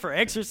don't need it for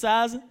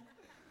exercising.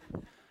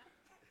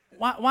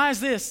 Why is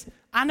this?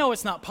 I know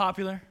it's not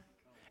popular,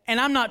 and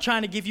I'm not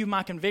trying to give you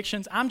my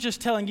convictions. I'm just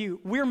telling you,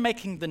 we're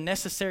making the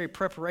necessary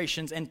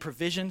preparations and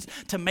provisions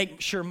to make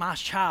sure my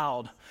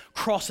child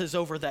crosses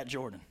over that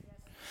Jordan.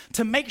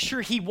 to make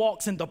sure he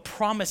walks in the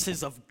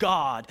promises of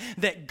God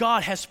that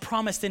God has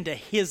promised into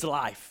his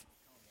life.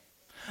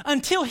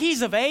 Until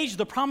he's of age,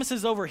 the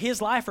promises over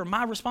his life are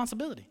my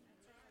responsibility.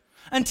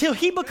 Until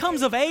he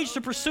becomes of age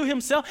to pursue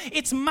himself,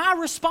 it's my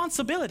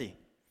responsibility.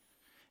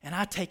 And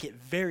I take it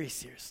very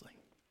seriously.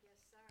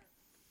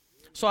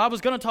 So I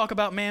was going to talk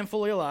about man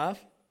fully alive.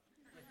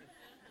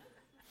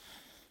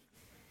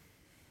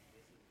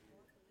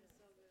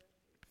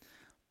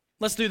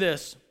 Let's do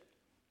this.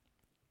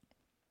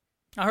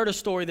 I heard a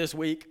story this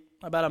week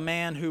about a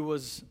man who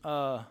was,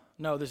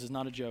 no, this is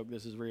not a joke,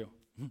 this is real.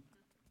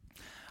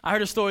 I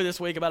heard a story this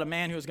week about a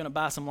man who was going to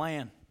buy some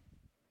land.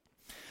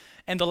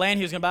 And the land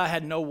he was going to buy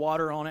had no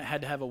water on it,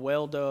 had to have a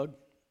well dug.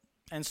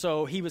 And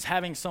so he was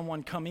having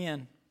someone come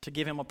in to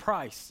give him a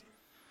price.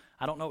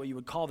 I don't know what you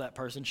would call that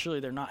person.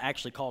 Surely they're not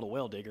actually called a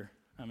well digger.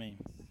 I mean,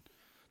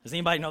 does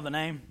anybody know the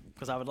name?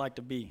 Because I would like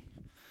to be.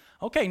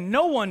 Okay,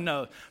 no one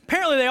knows.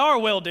 Apparently they are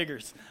well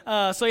diggers.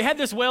 So he had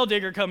this well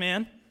digger come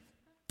in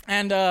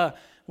and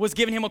was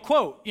giving him a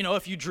quote. You know,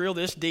 if you drill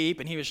this deep,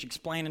 and he was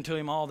explaining to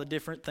him all the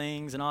different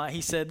things and all that.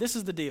 He said, this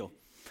is the deal.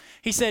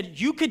 He said,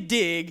 you could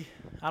dig,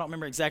 I don't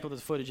remember exactly what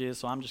the footage is,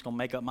 so I'm just going to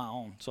make up my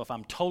own. So if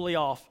I'm totally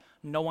off,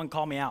 no one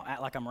call me out,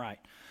 act like I'm right.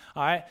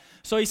 All right?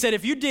 So he said,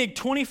 if you dig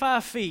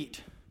 25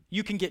 feet,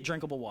 you can get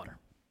drinkable water.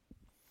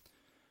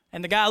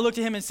 And the guy looked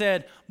at him and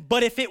said,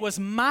 but if it was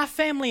my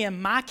family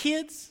and my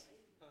kids,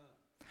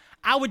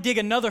 I would dig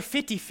another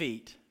 50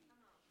 feet.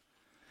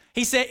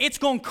 He said, it's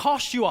going to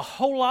cost you a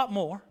whole lot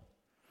more,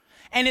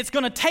 and it's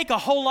going to take a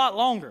whole lot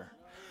longer,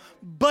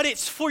 but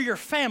it's for your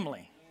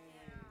family.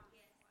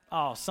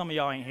 Oh, some of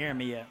y'all ain't hearing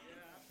me yet.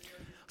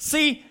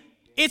 See,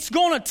 it's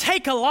going to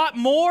take a lot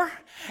more,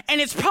 and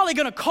it's probably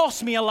going to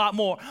cost me a lot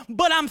more,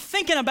 but I'm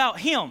thinking about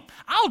him.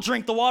 I'll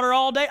drink the water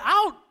all day.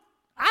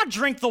 I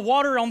drink the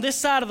water on this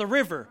side of the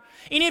river.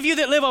 Any of you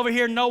that live over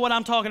here know what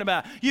I'm talking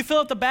about. You fill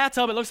up the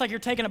bathtub, it looks like you're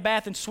taking a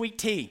bath in sweet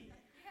tea.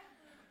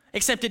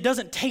 Except it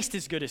doesn't taste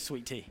as good as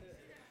sweet tea.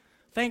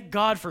 Thank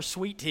God for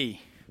sweet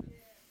tea.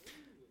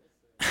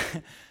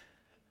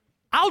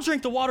 I'll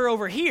drink the water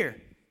over here,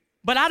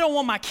 but I don't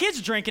want my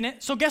kids drinking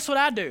it, so guess what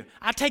I do?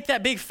 I take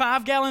that big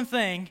 5-gallon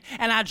thing,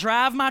 and I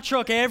drive my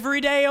truck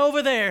every day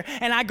over there,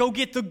 and I go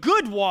get the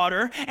good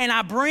water, and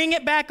I bring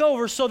it back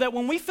over so that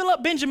when we fill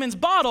up Benjamin's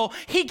bottle,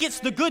 he gets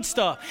the good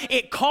stuff.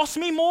 It costs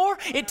me more.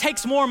 It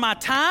takes more of my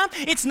time.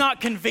 It's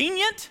not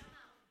convenient.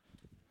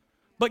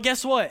 But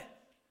guess what?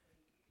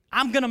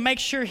 I'm going to make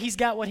sure he's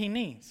got what he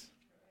needs.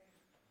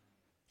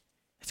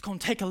 It's going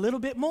to take a little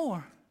bit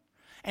more,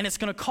 and it's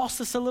going to cost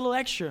us a little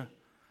extra.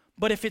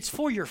 But if it's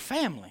for your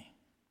family,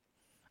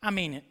 I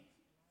mean it.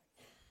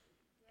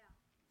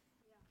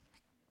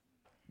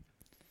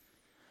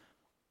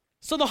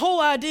 So the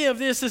whole idea of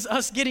this is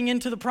us getting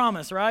into the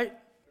promise, right?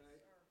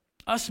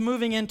 Us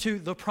moving into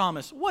the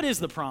promise. What is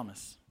the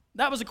promise?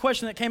 That was a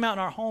question that came out in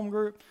our home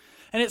group,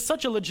 and it's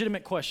such a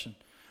legitimate question.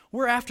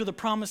 We're after the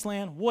promised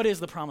land. What is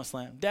the promised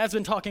land? Dad's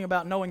been talking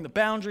about knowing the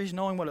boundaries,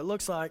 knowing what it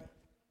looks like.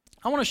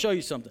 I want to show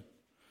you something.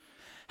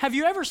 Have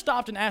you ever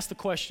stopped and asked the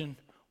question,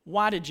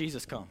 why did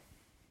Jesus come?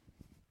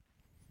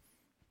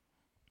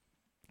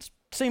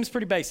 Seems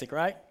pretty basic,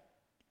 right?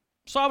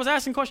 So I was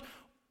asking the question,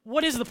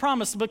 what is the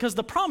promise? Because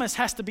the promise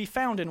has to be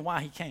found in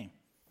why he came.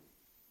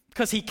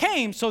 Because he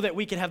came so that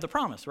we could have the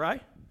promise,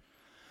 right?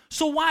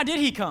 So why did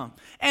he come?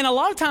 And a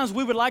lot of times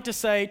we would like to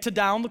say to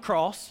die on the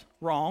cross.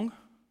 Wrong.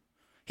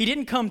 He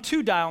didn't come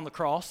to die on the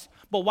cross,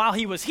 but while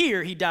he was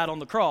here, he died on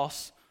the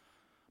cross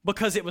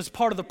because it was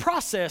part of the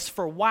process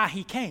for why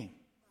he came.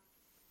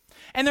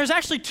 And there's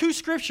actually 2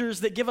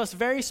 scriptures that give us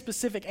very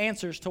specific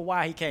answers to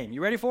why he came.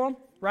 You ready for them?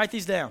 Write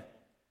these down.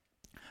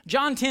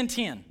 John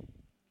 10:10.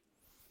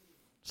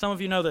 Some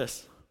of you know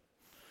this.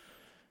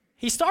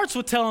 He starts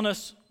with telling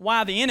us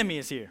why the enemy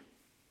is here.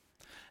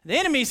 The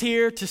enemy's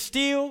here to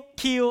steal,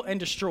 kill, and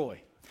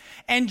destroy.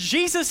 And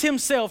Jesus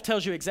himself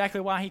tells you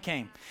exactly why he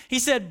came. He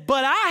said,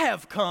 but I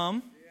have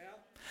come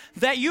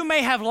that you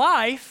may have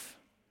life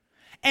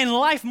and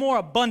life more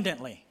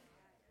abundantly.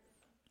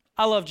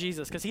 I love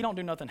Jesus because he don't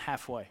do nothing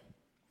halfway.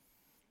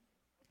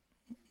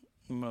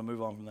 I'm going to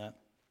move on from that.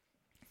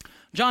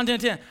 John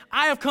 10:10.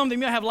 I have come that you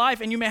may have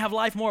life and you may have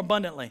life more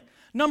abundantly.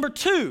 Number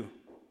 2.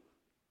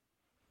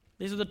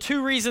 These are the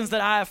 2 reasons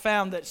that I have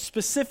found that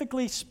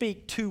specifically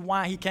speak to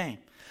why he came.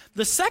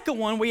 The second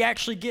one we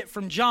actually get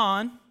from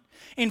John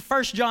in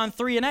 1 John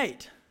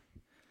 3:8.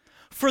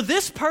 For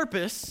this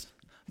purpose,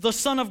 the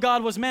Son of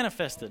God was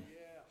manifested.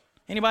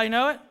 Anybody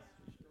know it?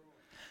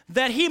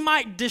 That he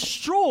might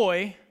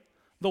destroy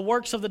the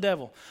works of the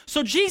devil.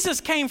 So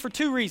Jesus came for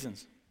 2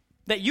 reasons.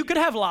 That you could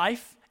have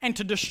life and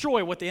to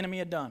destroy what the enemy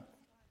had done.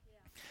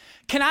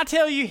 Can I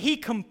tell you, he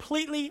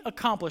completely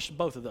accomplished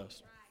both of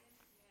those.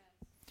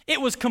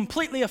 It was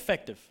completely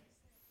effective.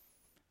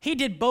 He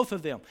did both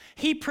of them.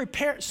 He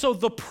prepared, so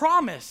the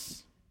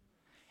promise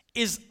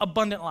is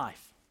abundant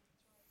life.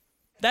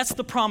 That's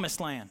the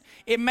promised land.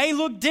 It may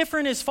look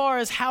different as far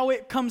as how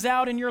it comes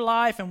out in your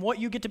life and what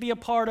you get to be a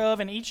part of,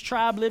 and each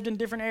tribe lived in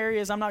different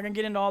areas. I'm not going to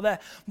get into all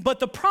that. But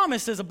the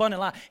promise is abundant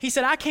life. He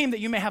said, I came that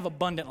you may have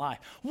abundant life.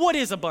 What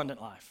is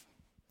abundant life?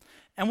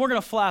 And we're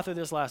going to fly through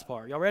this last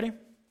part. Y'all ready?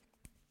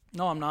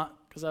 No, I'm not,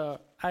 because I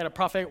had a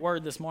prophetic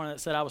word this morning that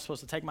said I was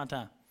supposed to take my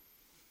time.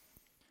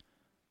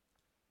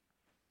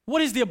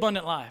 What is the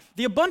abundant life?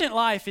 The abundant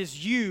life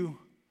is you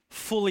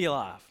fully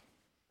alive.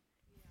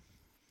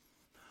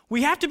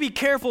 We have to be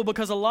careful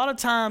because a lot of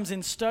times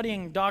in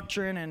studying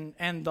doctrine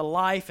and the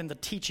life and the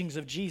teachings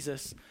of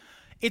Jesus,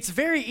 it's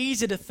very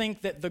easy to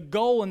think that the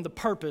goal and the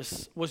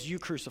purpose was you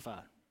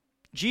crucified.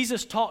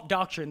 Jesus taught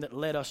doctrine that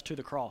led us to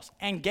the cross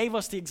and gave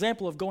us the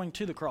example of going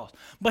to the cross.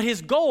 But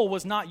his goal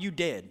was not you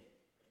dead.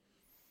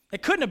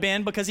 It couldn't have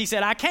been, because he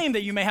said, I came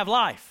that you may have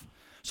life.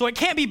 So it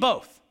can't be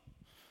both.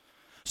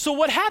 So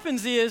what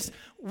happens is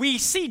we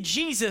see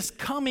Jesus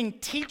coming,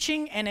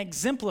 teaching, and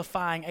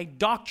exemplifying a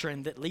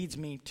doctrine that leads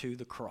me to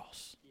the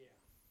cross.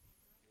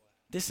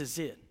 This is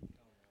it.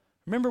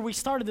 Remember, we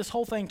started this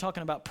whole thing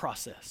talking about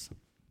process.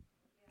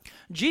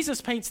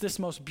 Jesus paints this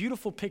most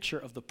beautiful picture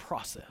of the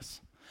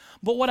process.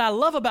 But what I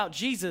love about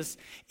Jesus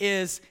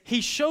is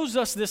he shows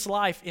us this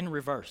life in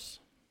reverse.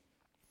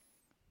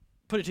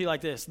 Put it to you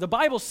like this. The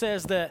Bible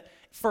says that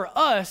for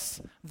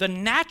us, the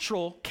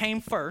natural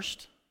came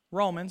first.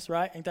 Romans,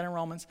 right? Ain't that in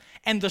Romans?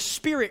 And the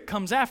spirit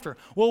comes after.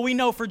 Well, we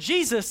know for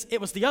Jesus, it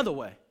was the other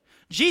way.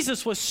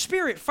 Jesus was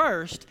spirit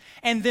first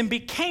and then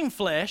became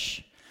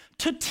flesh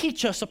to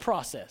teach us a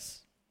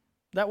process.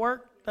 That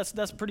work?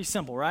 That's pretty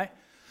simple, right?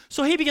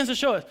 So he begins to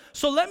show us.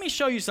 So let me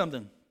show you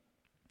something.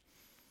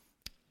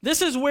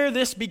 This is where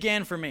this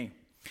began for me.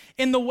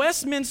 In the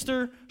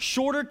Westminster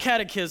Shorter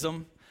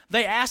Catechism,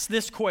 they ask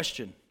this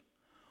question: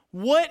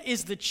 what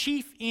is the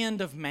chief end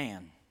of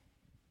man?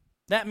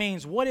 That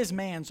means, what is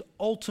man's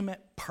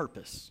ultimate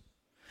purpose?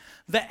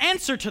 The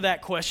answer to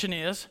that question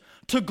is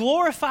to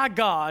glorify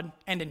God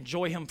and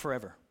enjoy him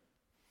forever.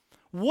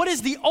 What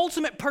is the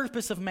ultimate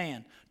purpose of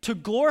man? To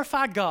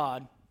glorify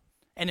God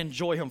and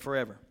enjoy him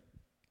forever.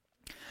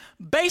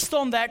 Based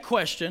on that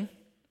question,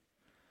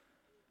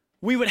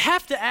 we would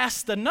have to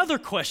ask another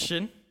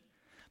question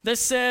that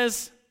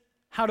says,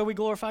 how do we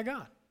glorify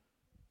God?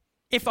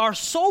 If our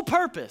sole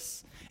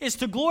purpose is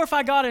to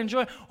glorify God and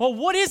enjoy, well,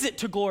 what is it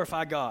to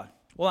glorify God?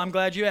 Well, I'm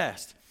glad you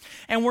asked.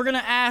 And we're going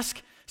to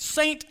ask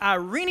Saint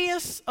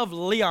Irenaeus of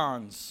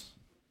Lyons.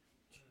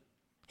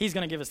 He's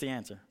going to give us the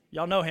answer.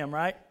 Y'all know him,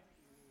 right?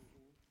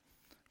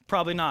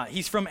 Probably not.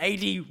 He's from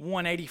AD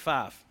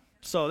 185.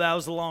 So that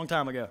was a long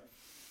time ago.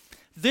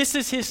 This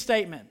is his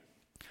statement.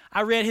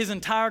 I read his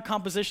entire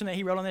composition that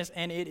he wrote on this,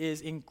 and it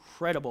is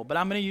incredible. But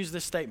I'm going to use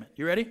this statement.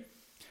 You ready?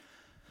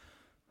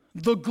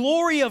 The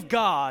glory of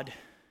God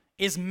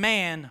is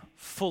man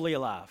fully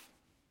alive.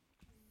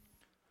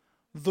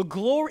 The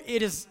glory,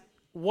 it is,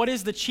 what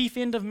is the chief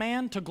end of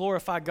man? To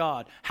glorify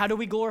God. How do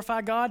we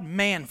glorify God?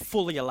 Man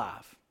fully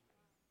alive.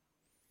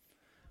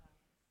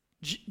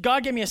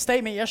 God gave me a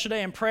statement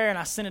yesterday in prayer, and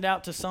I sent it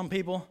out to some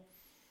people,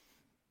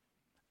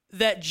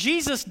 that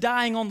Jesus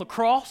dying on the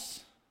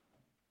cross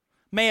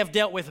may have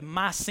dealt with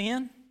my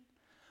sin,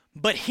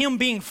 but him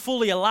being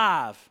fully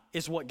alive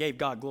is what gave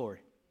God glory.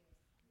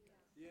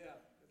 Yeah,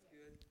 that's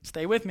good.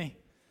 Stay with me.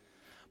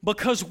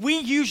 Because we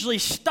usually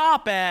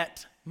stop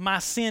at my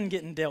sin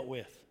getting dealt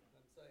with.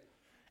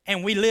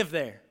 And we live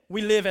there.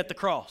 We live at the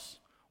cross.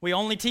 We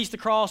only teach the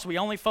cross. We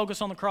only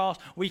focus on the cross.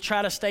 We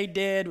try to stay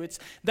dead.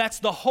 That's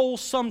the whole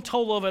sum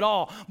total of it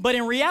all. But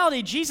in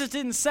reality, Jesus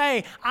didn't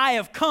say, I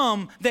have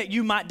come that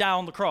you might die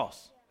on the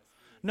cross.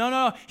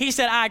 No. He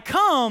said, I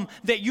come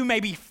that you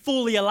may be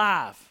fully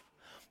alive.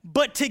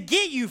 But to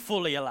get you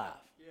fully alive.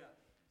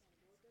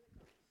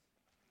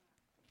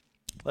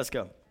 Let's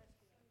go.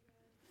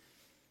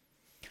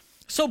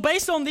 So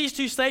based on these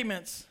two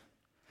statements,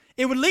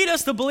 it would lead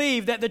us to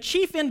believe that the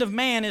chief end of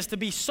man is to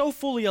be so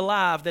fully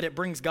alive that it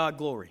brings God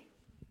glory.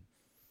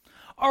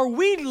 Are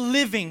we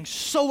living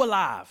so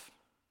alive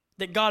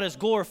that God is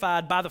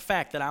glorified by the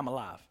fact that I'm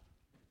alive?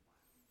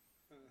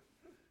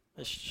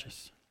 It's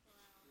just...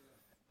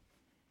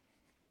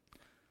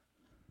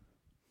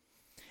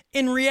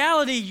 In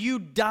reality, you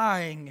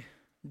dying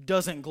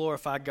doesn't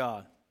glorify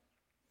God.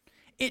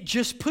 It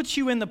just puts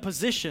you in the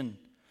position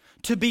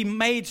to be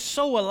made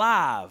so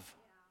alive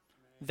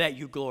that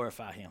you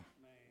glorify him.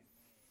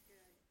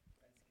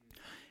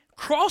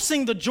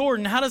 Crossing the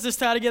Jordan, how does this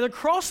tie together?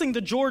 Crossing the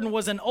Jordan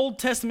was an Old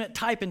Testament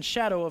type and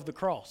shadow of the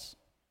cross.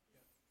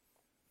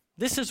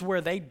 This is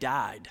where they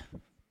died.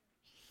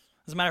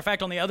 As a matter of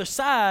fact, on the other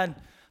side,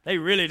 they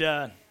really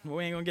died.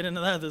 We ain't going to get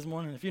into that this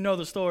morning if you know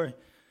the story.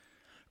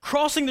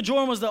 Crossing the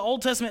Jordan was the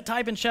Old Testament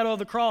type and shadow of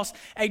the cross,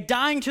 a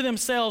dying to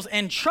themselves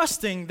and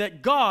trusting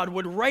that God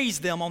would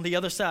raise them on the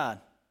other side.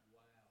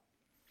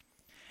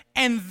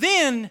 And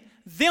then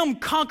them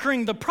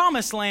conquering the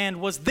promised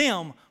land was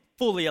them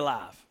fully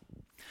alive.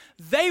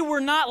 They were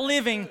not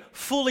living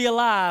fully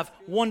alive,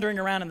 wandering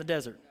around in the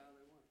desert.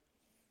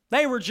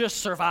 They were just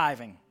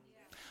surviving.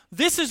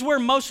 This is where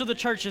most of the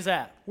church is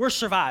at. We're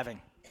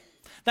surviving.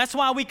 That's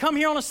why we come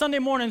here on a Sunday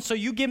morning, so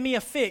you give me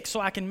a fix so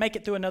I can make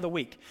it through another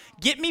week.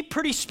 Get me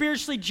pretty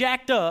spiritually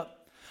jacked up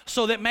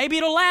so that maybe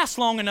it'll last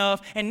long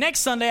enough, and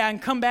next Sunday I can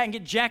come back and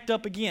get jacked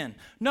up again.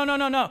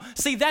 No.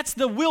 See, that's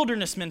the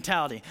wilderness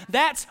mentality.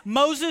 That's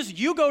Moses,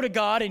 you go to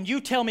God and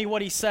you tell me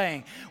what he's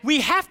saying.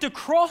 We have to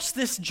cross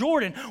this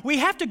Jordan. We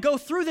have to go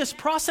through this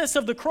process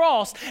of the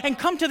cross and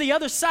come to the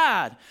other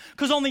side.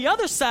 Because on the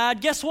other side,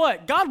 guess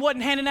what? God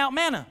wasn't handing out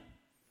manna.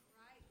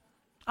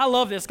 I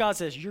love this. God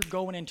says, you're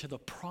going into the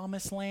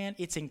promised land.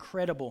 It's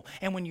incredible.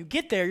 And when you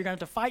get there, you're going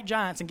to have to fight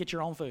giants and get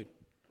your own food.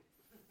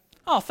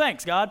 Oh,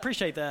 thanks, God.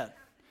 Appreciate that.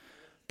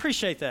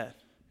 Appreciate that.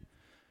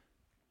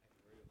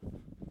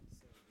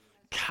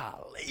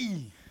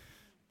 Golly.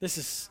 This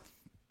is...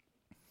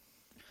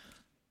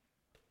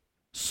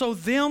 So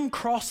them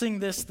crossing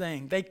this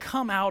thing, they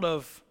come out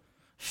of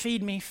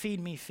feed me, feed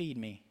me, feed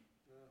me.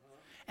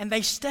 And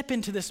they step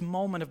into this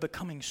moment of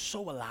becoming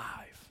so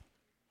alive.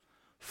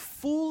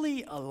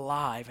 Fully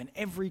alive. And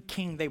every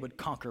king they would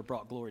conquer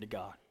brought glory to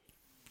God.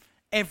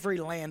 Every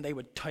land they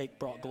would take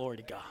brought glory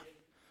to God.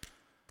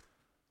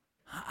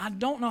 I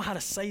don't know how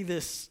to say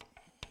this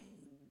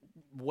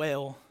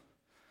well,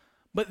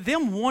 but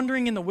them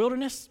wandering in the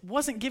wilderness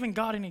wasn't giving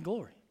God any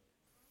glory.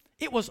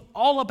 It was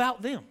all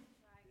about them.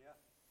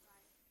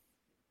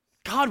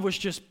 God was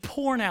just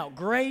pouring out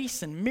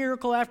grace and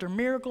miracle after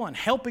miracle and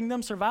helping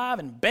them survive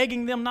and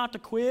begging them not to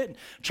quit and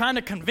trying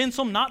to convince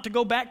them not to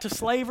go back to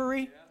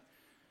slavery.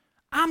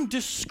 I'm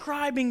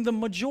describing the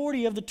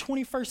majority of the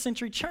 21st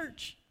century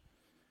church.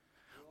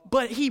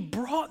 But he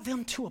brought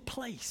them to a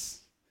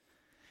place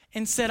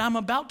and said, I'm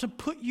about to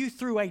put you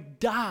through a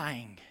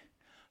dying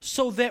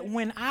so that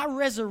when I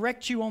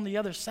resurrect you on the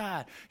other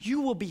side,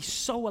 you will be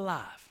so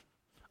alive.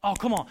 Oh,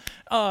 come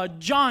on.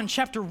 John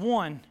chapter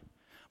 1,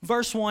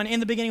 verse 1,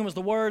 in the beginning was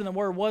the Word, and the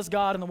Word was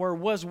God, and the Word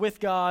was with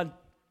God.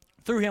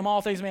 Through him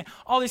all things made.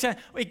 All these things.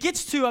 It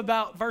gets to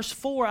about verse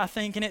 4, I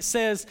think, and it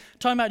says,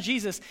 talking about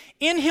Jesus,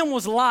 in him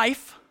was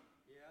life,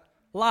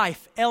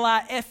 life,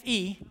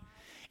 L-I-F-E.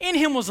 In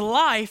him was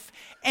life,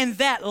 and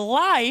that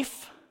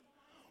life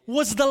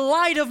was the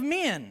light of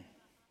men.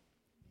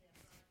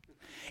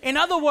 In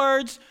other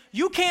words,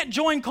 you can't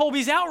join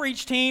Colby's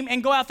outreach team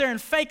and go out there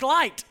and fake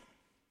light.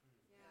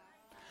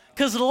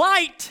 Because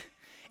light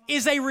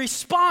is a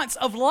response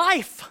of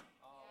life.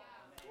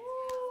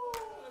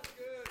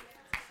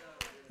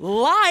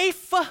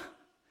 Life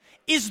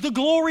is the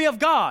glory of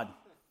God.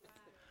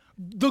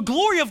 The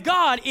glory of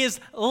God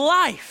is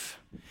life.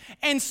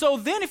 And so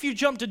then if you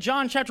jump to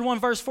John chapter 1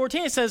 verse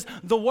 14, it says,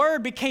 the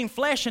Word became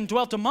flesh and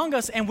dwelt among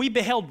us, and we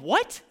beheld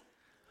what?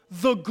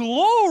 The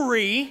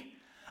glory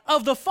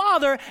of the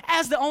Father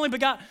as the only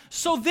begotten.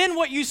 So then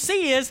what you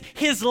see is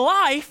his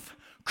life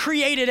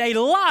created a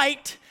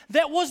light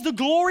that was the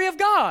glory of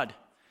God.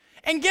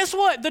 And guess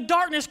what? The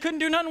darkness couldn't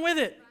do nothing with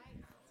it.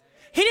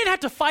 He didn't have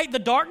to fight the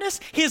darkness.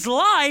 His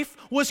life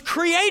was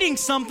creating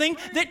something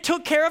that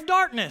took care of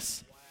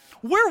darkness.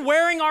 We're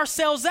wearing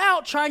ourselves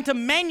out trying to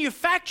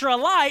manufacture a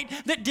light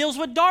that deals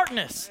with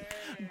darkness.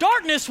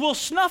 Darkness will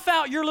snuff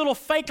out your little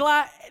fake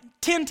light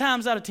 10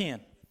 times out of 10.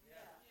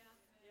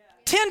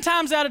 10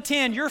 times out of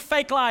 10, your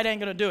fake light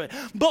ain't going to do it.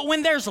 But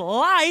when there's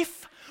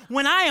life,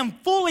 when I am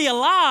fully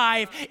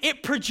alive,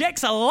 it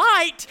projects a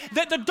light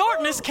that the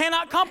darkness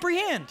cannot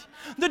comprehend.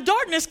 The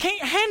darkness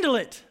can't handle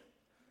it.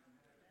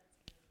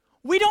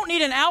 We don't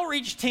need an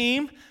outreach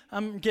team.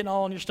 I'm getting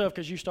all on your stuff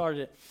because you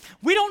started it.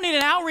 We don't need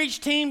an outreach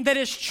team that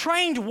is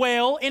trained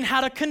well in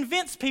how to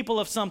convince people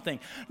of something.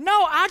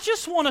 No, I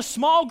just want a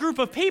small group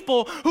of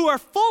people who are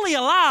fully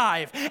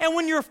alive. And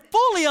when you're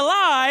fully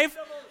alive,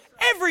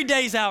 every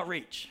day's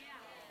outreach.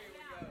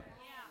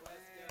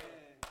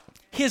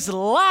 His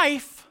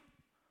life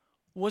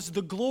was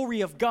the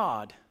glory of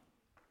God.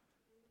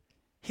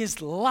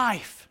 His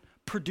life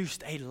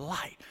produced a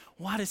light.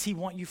 Why does he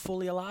want you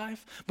fully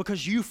alive?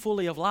 Because you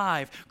fully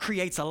alive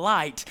creates a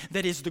light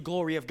that is the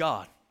glory of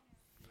God.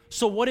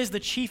 So what is the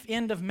chief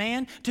end of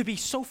man? To be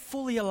so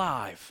fully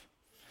alive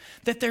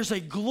that there's a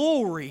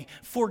glory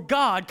for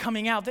God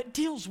coming out that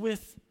deals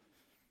with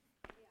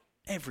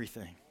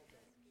everything.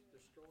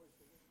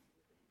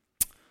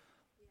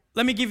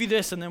 Let me give you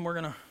this, and then we're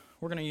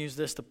gonna use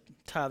this to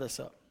tie this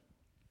up.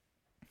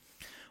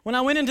 When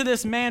I went into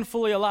this man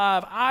fully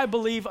alive, I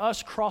believe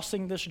us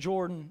crossing this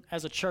Jordan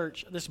as a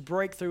church, this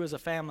breakthrough as a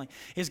family,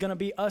 is going to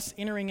be us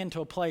entering into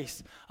a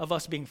place of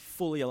us being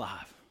fully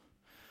alive.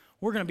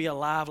 We're going to be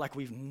alive like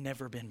we've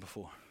never been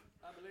before.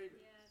 I believe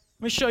it.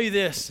 Let me show you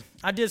this.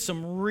 I did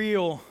some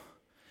real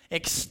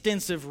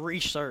extensive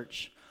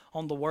research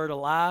on the word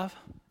alive.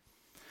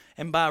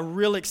 And by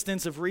real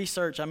extensive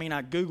research, I mean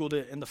I Googled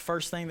it, and the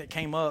first thing that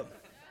came up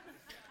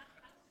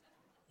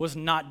was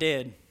not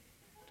dead.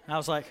 And I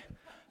was like,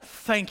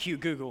 thank you,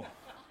 Google,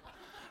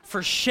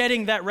 for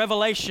shedding that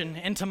revelation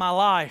into my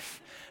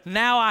life.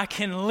 Now I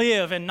can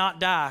live and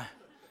not die.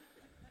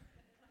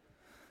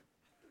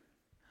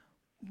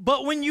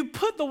 But when you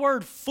put the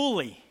word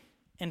fully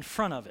in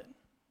front of it,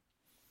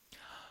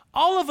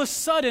 all of a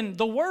sudden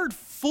the word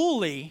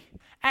fully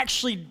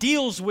actually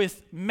deals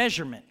with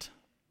measurement.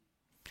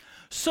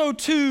 So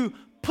to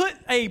put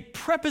a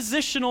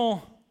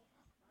prepositional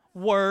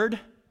word,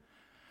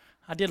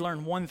 I did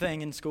learn one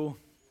thing in school,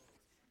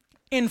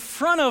 in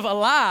front of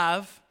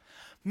alive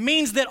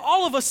means that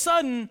all of a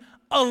sudden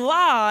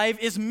alive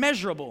is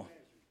measurable.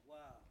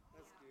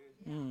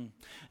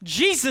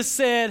 Jesus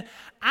said,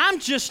 I'm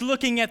just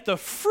looking at the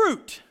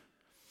fruit.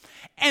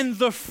 And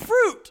the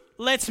fruit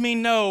lets me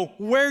know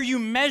where you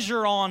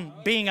measure on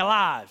being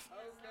alive.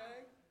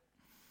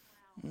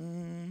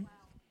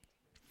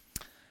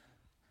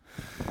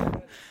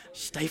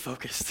 Stay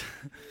focused.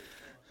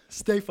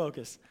 Stay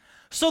focused.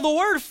 So the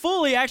word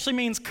fully actually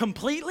means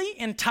completely,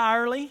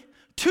 entirely,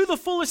 to the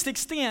fullest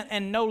extent,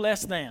 and no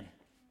less than.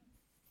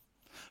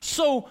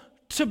 So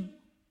to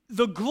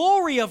the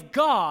glory of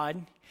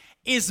God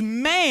is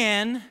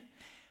man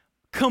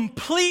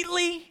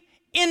completely,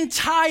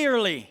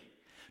 entirely,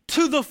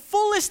 to the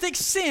fullest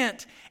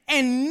extent,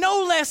 and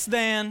no less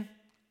than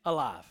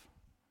alive.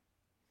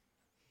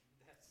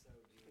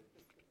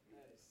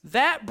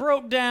 That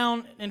broke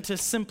down into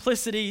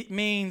simplicity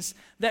means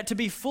that to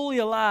be fully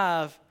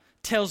alive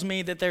tells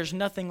me that there's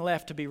nothing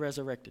left to be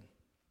resurrected.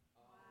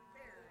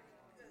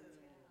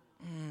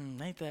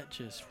 Ain't that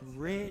just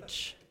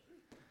rich?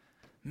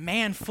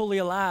 Man fully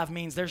alive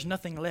means there's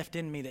nothing left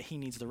in me that he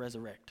needs to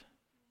resurrect.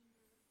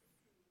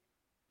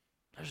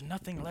 There's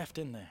nothing left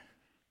in there.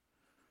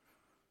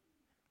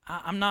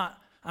 I'm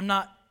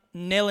not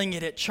nailing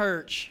it at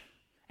church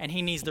and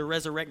he needs to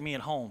resurrect me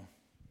at home.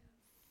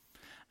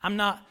 I'm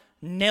not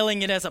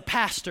nailing it as a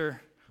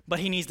pastor, but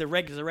he needs to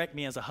resurrect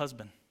me as a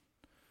husband.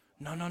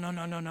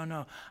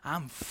 No.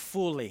 I'm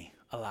fully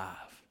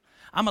alive.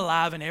 I'm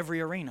alive in every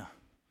arena.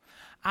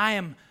 I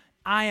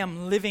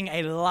am living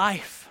a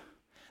life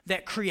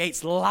that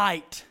creates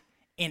light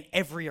in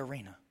every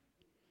arena.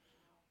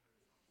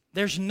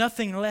 There's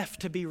nothing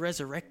left to be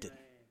resurrected.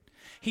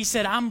 He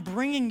said, I'm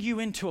bringing you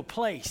into a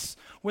place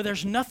where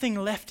there's nothing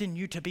left in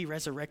you to be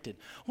resurrected.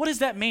 What does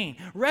that mean?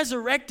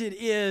 Resurrected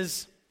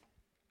is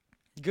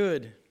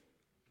good.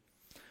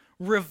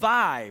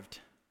 Revived.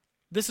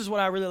 This is what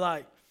I really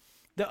like.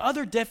 The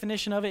other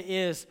definition of it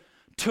is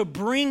to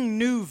bring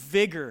new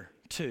vigor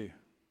to.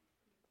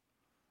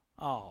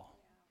 Oh.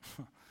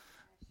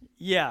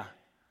 Yeah.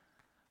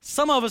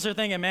 Some of us are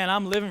thinking, man,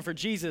 I'm living for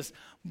Jesus,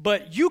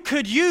 but you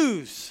could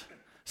use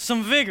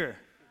some vigor.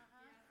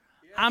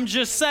 I'm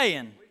just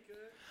saying.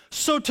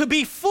 So to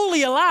be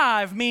fully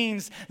alive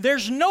means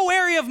there's no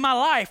area of my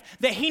life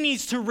that he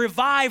needs to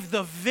revive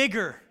the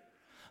vigor,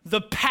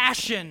 the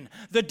passion,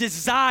 the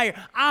desire.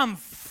 I'm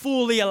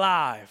fully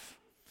alive.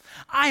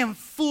 I am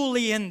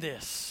fully in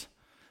this.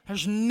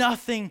 There's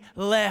nothing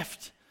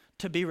left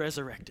to be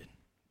resurrected.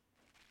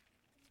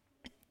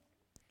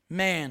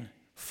 Man,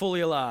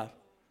 fully alive.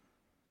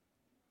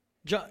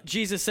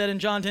 Jesus said in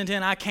John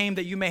 10:10, I came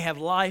that you may have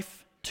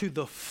life to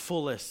the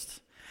fullest.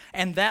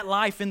 And that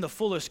life in the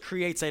fullest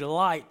creates a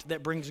light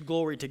that brings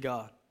glory to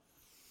God.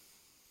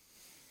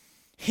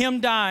 Him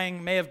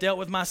dying may have dealt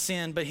with my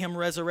sin, but him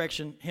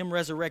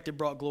resurrected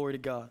brought glory to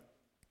God.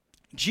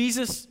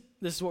 Jesus,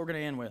 this is what we're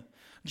going to end with.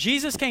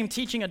 Jesus came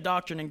teaching a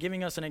doctrine and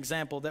giving us an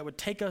example that would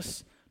take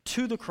us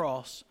to the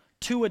cross,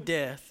 to a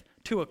death,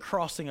 to a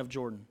crossing of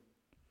Jordan.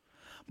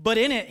 But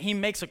in it, he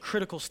makes a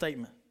critical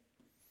statement.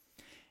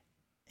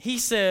 He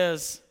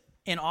says,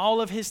 in all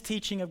of his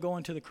teaching of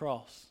going to the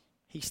cross,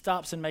 he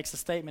stops and makes a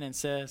statement and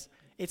says,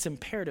 it's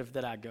imperative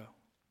that I go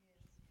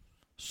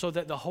so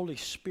that the Holy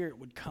Spirit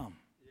would come.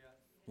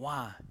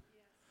 Why?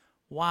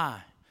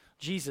 Why?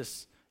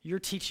 Jesus, you're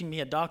teaching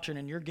me a doctrine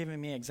and you're giving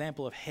me an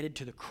example of headed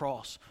to the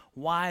cross.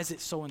 Why is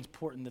it so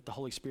important that the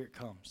Holy Spirit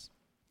comes?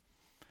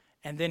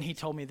 And then he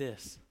told me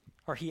this,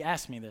 or he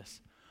asked me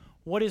this.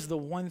 What is the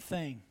one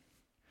thing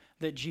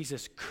that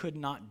Jesus could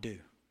not do?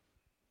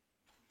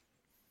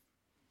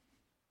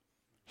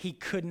 He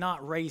could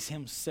not raise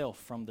himself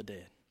from the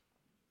dead.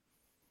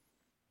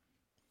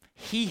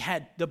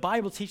 The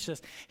Bible teaches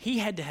us, he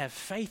had to have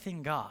faith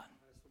in God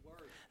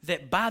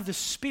that by the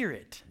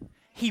Spirit,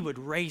 he would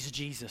raise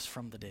Jesus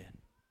from the dead.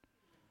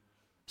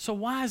 So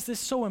why is this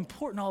so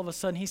important all of a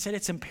sudden? He said,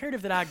 it's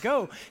imperative that I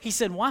go. He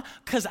said, why?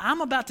 Because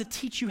I'm about to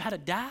teach you how to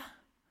die,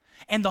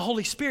 and the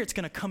Holy Spirit's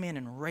going to come in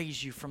and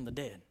raise you from the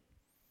dead.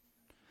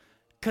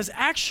 Because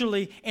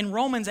actually, in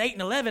Romans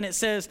 8:11, it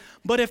says,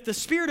 but if the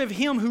Spirit of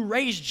him who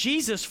raised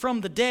Jesus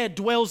from the dead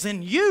dwells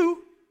in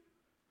you,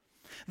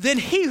 then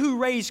he who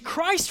raised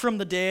Christ from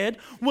the dead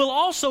will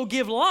also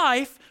give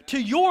life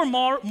to your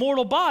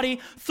mortal body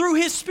through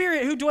his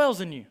Spirit who dwells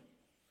in you.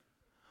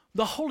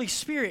 The Holy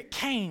Spirit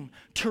came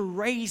to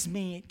raise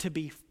me to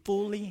be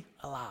fully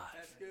alive.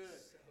 That's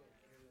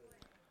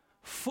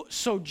good.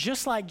 So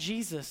just like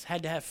Jesus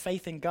had to have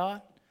faith in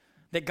God,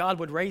 that God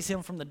would raise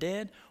him from the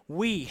dead,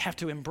 we have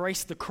to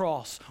embrace the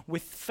cross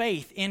with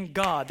faith in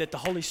God that the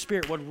Holy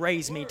Spirit would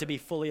raise me to be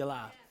fully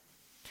alive.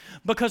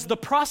 Because the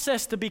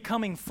process to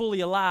becoming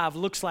fully alive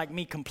looks like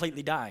me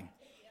completely dying.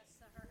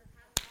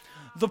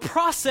 The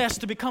process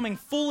to becoming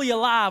fully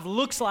alive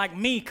looks like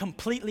me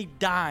completely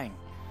dying.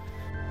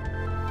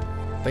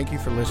 Thank you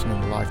for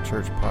listening to Life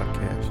Church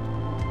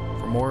Podcast.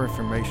 For more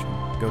information,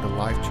 go to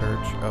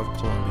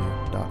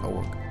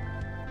lifechurchofcolumbia.org.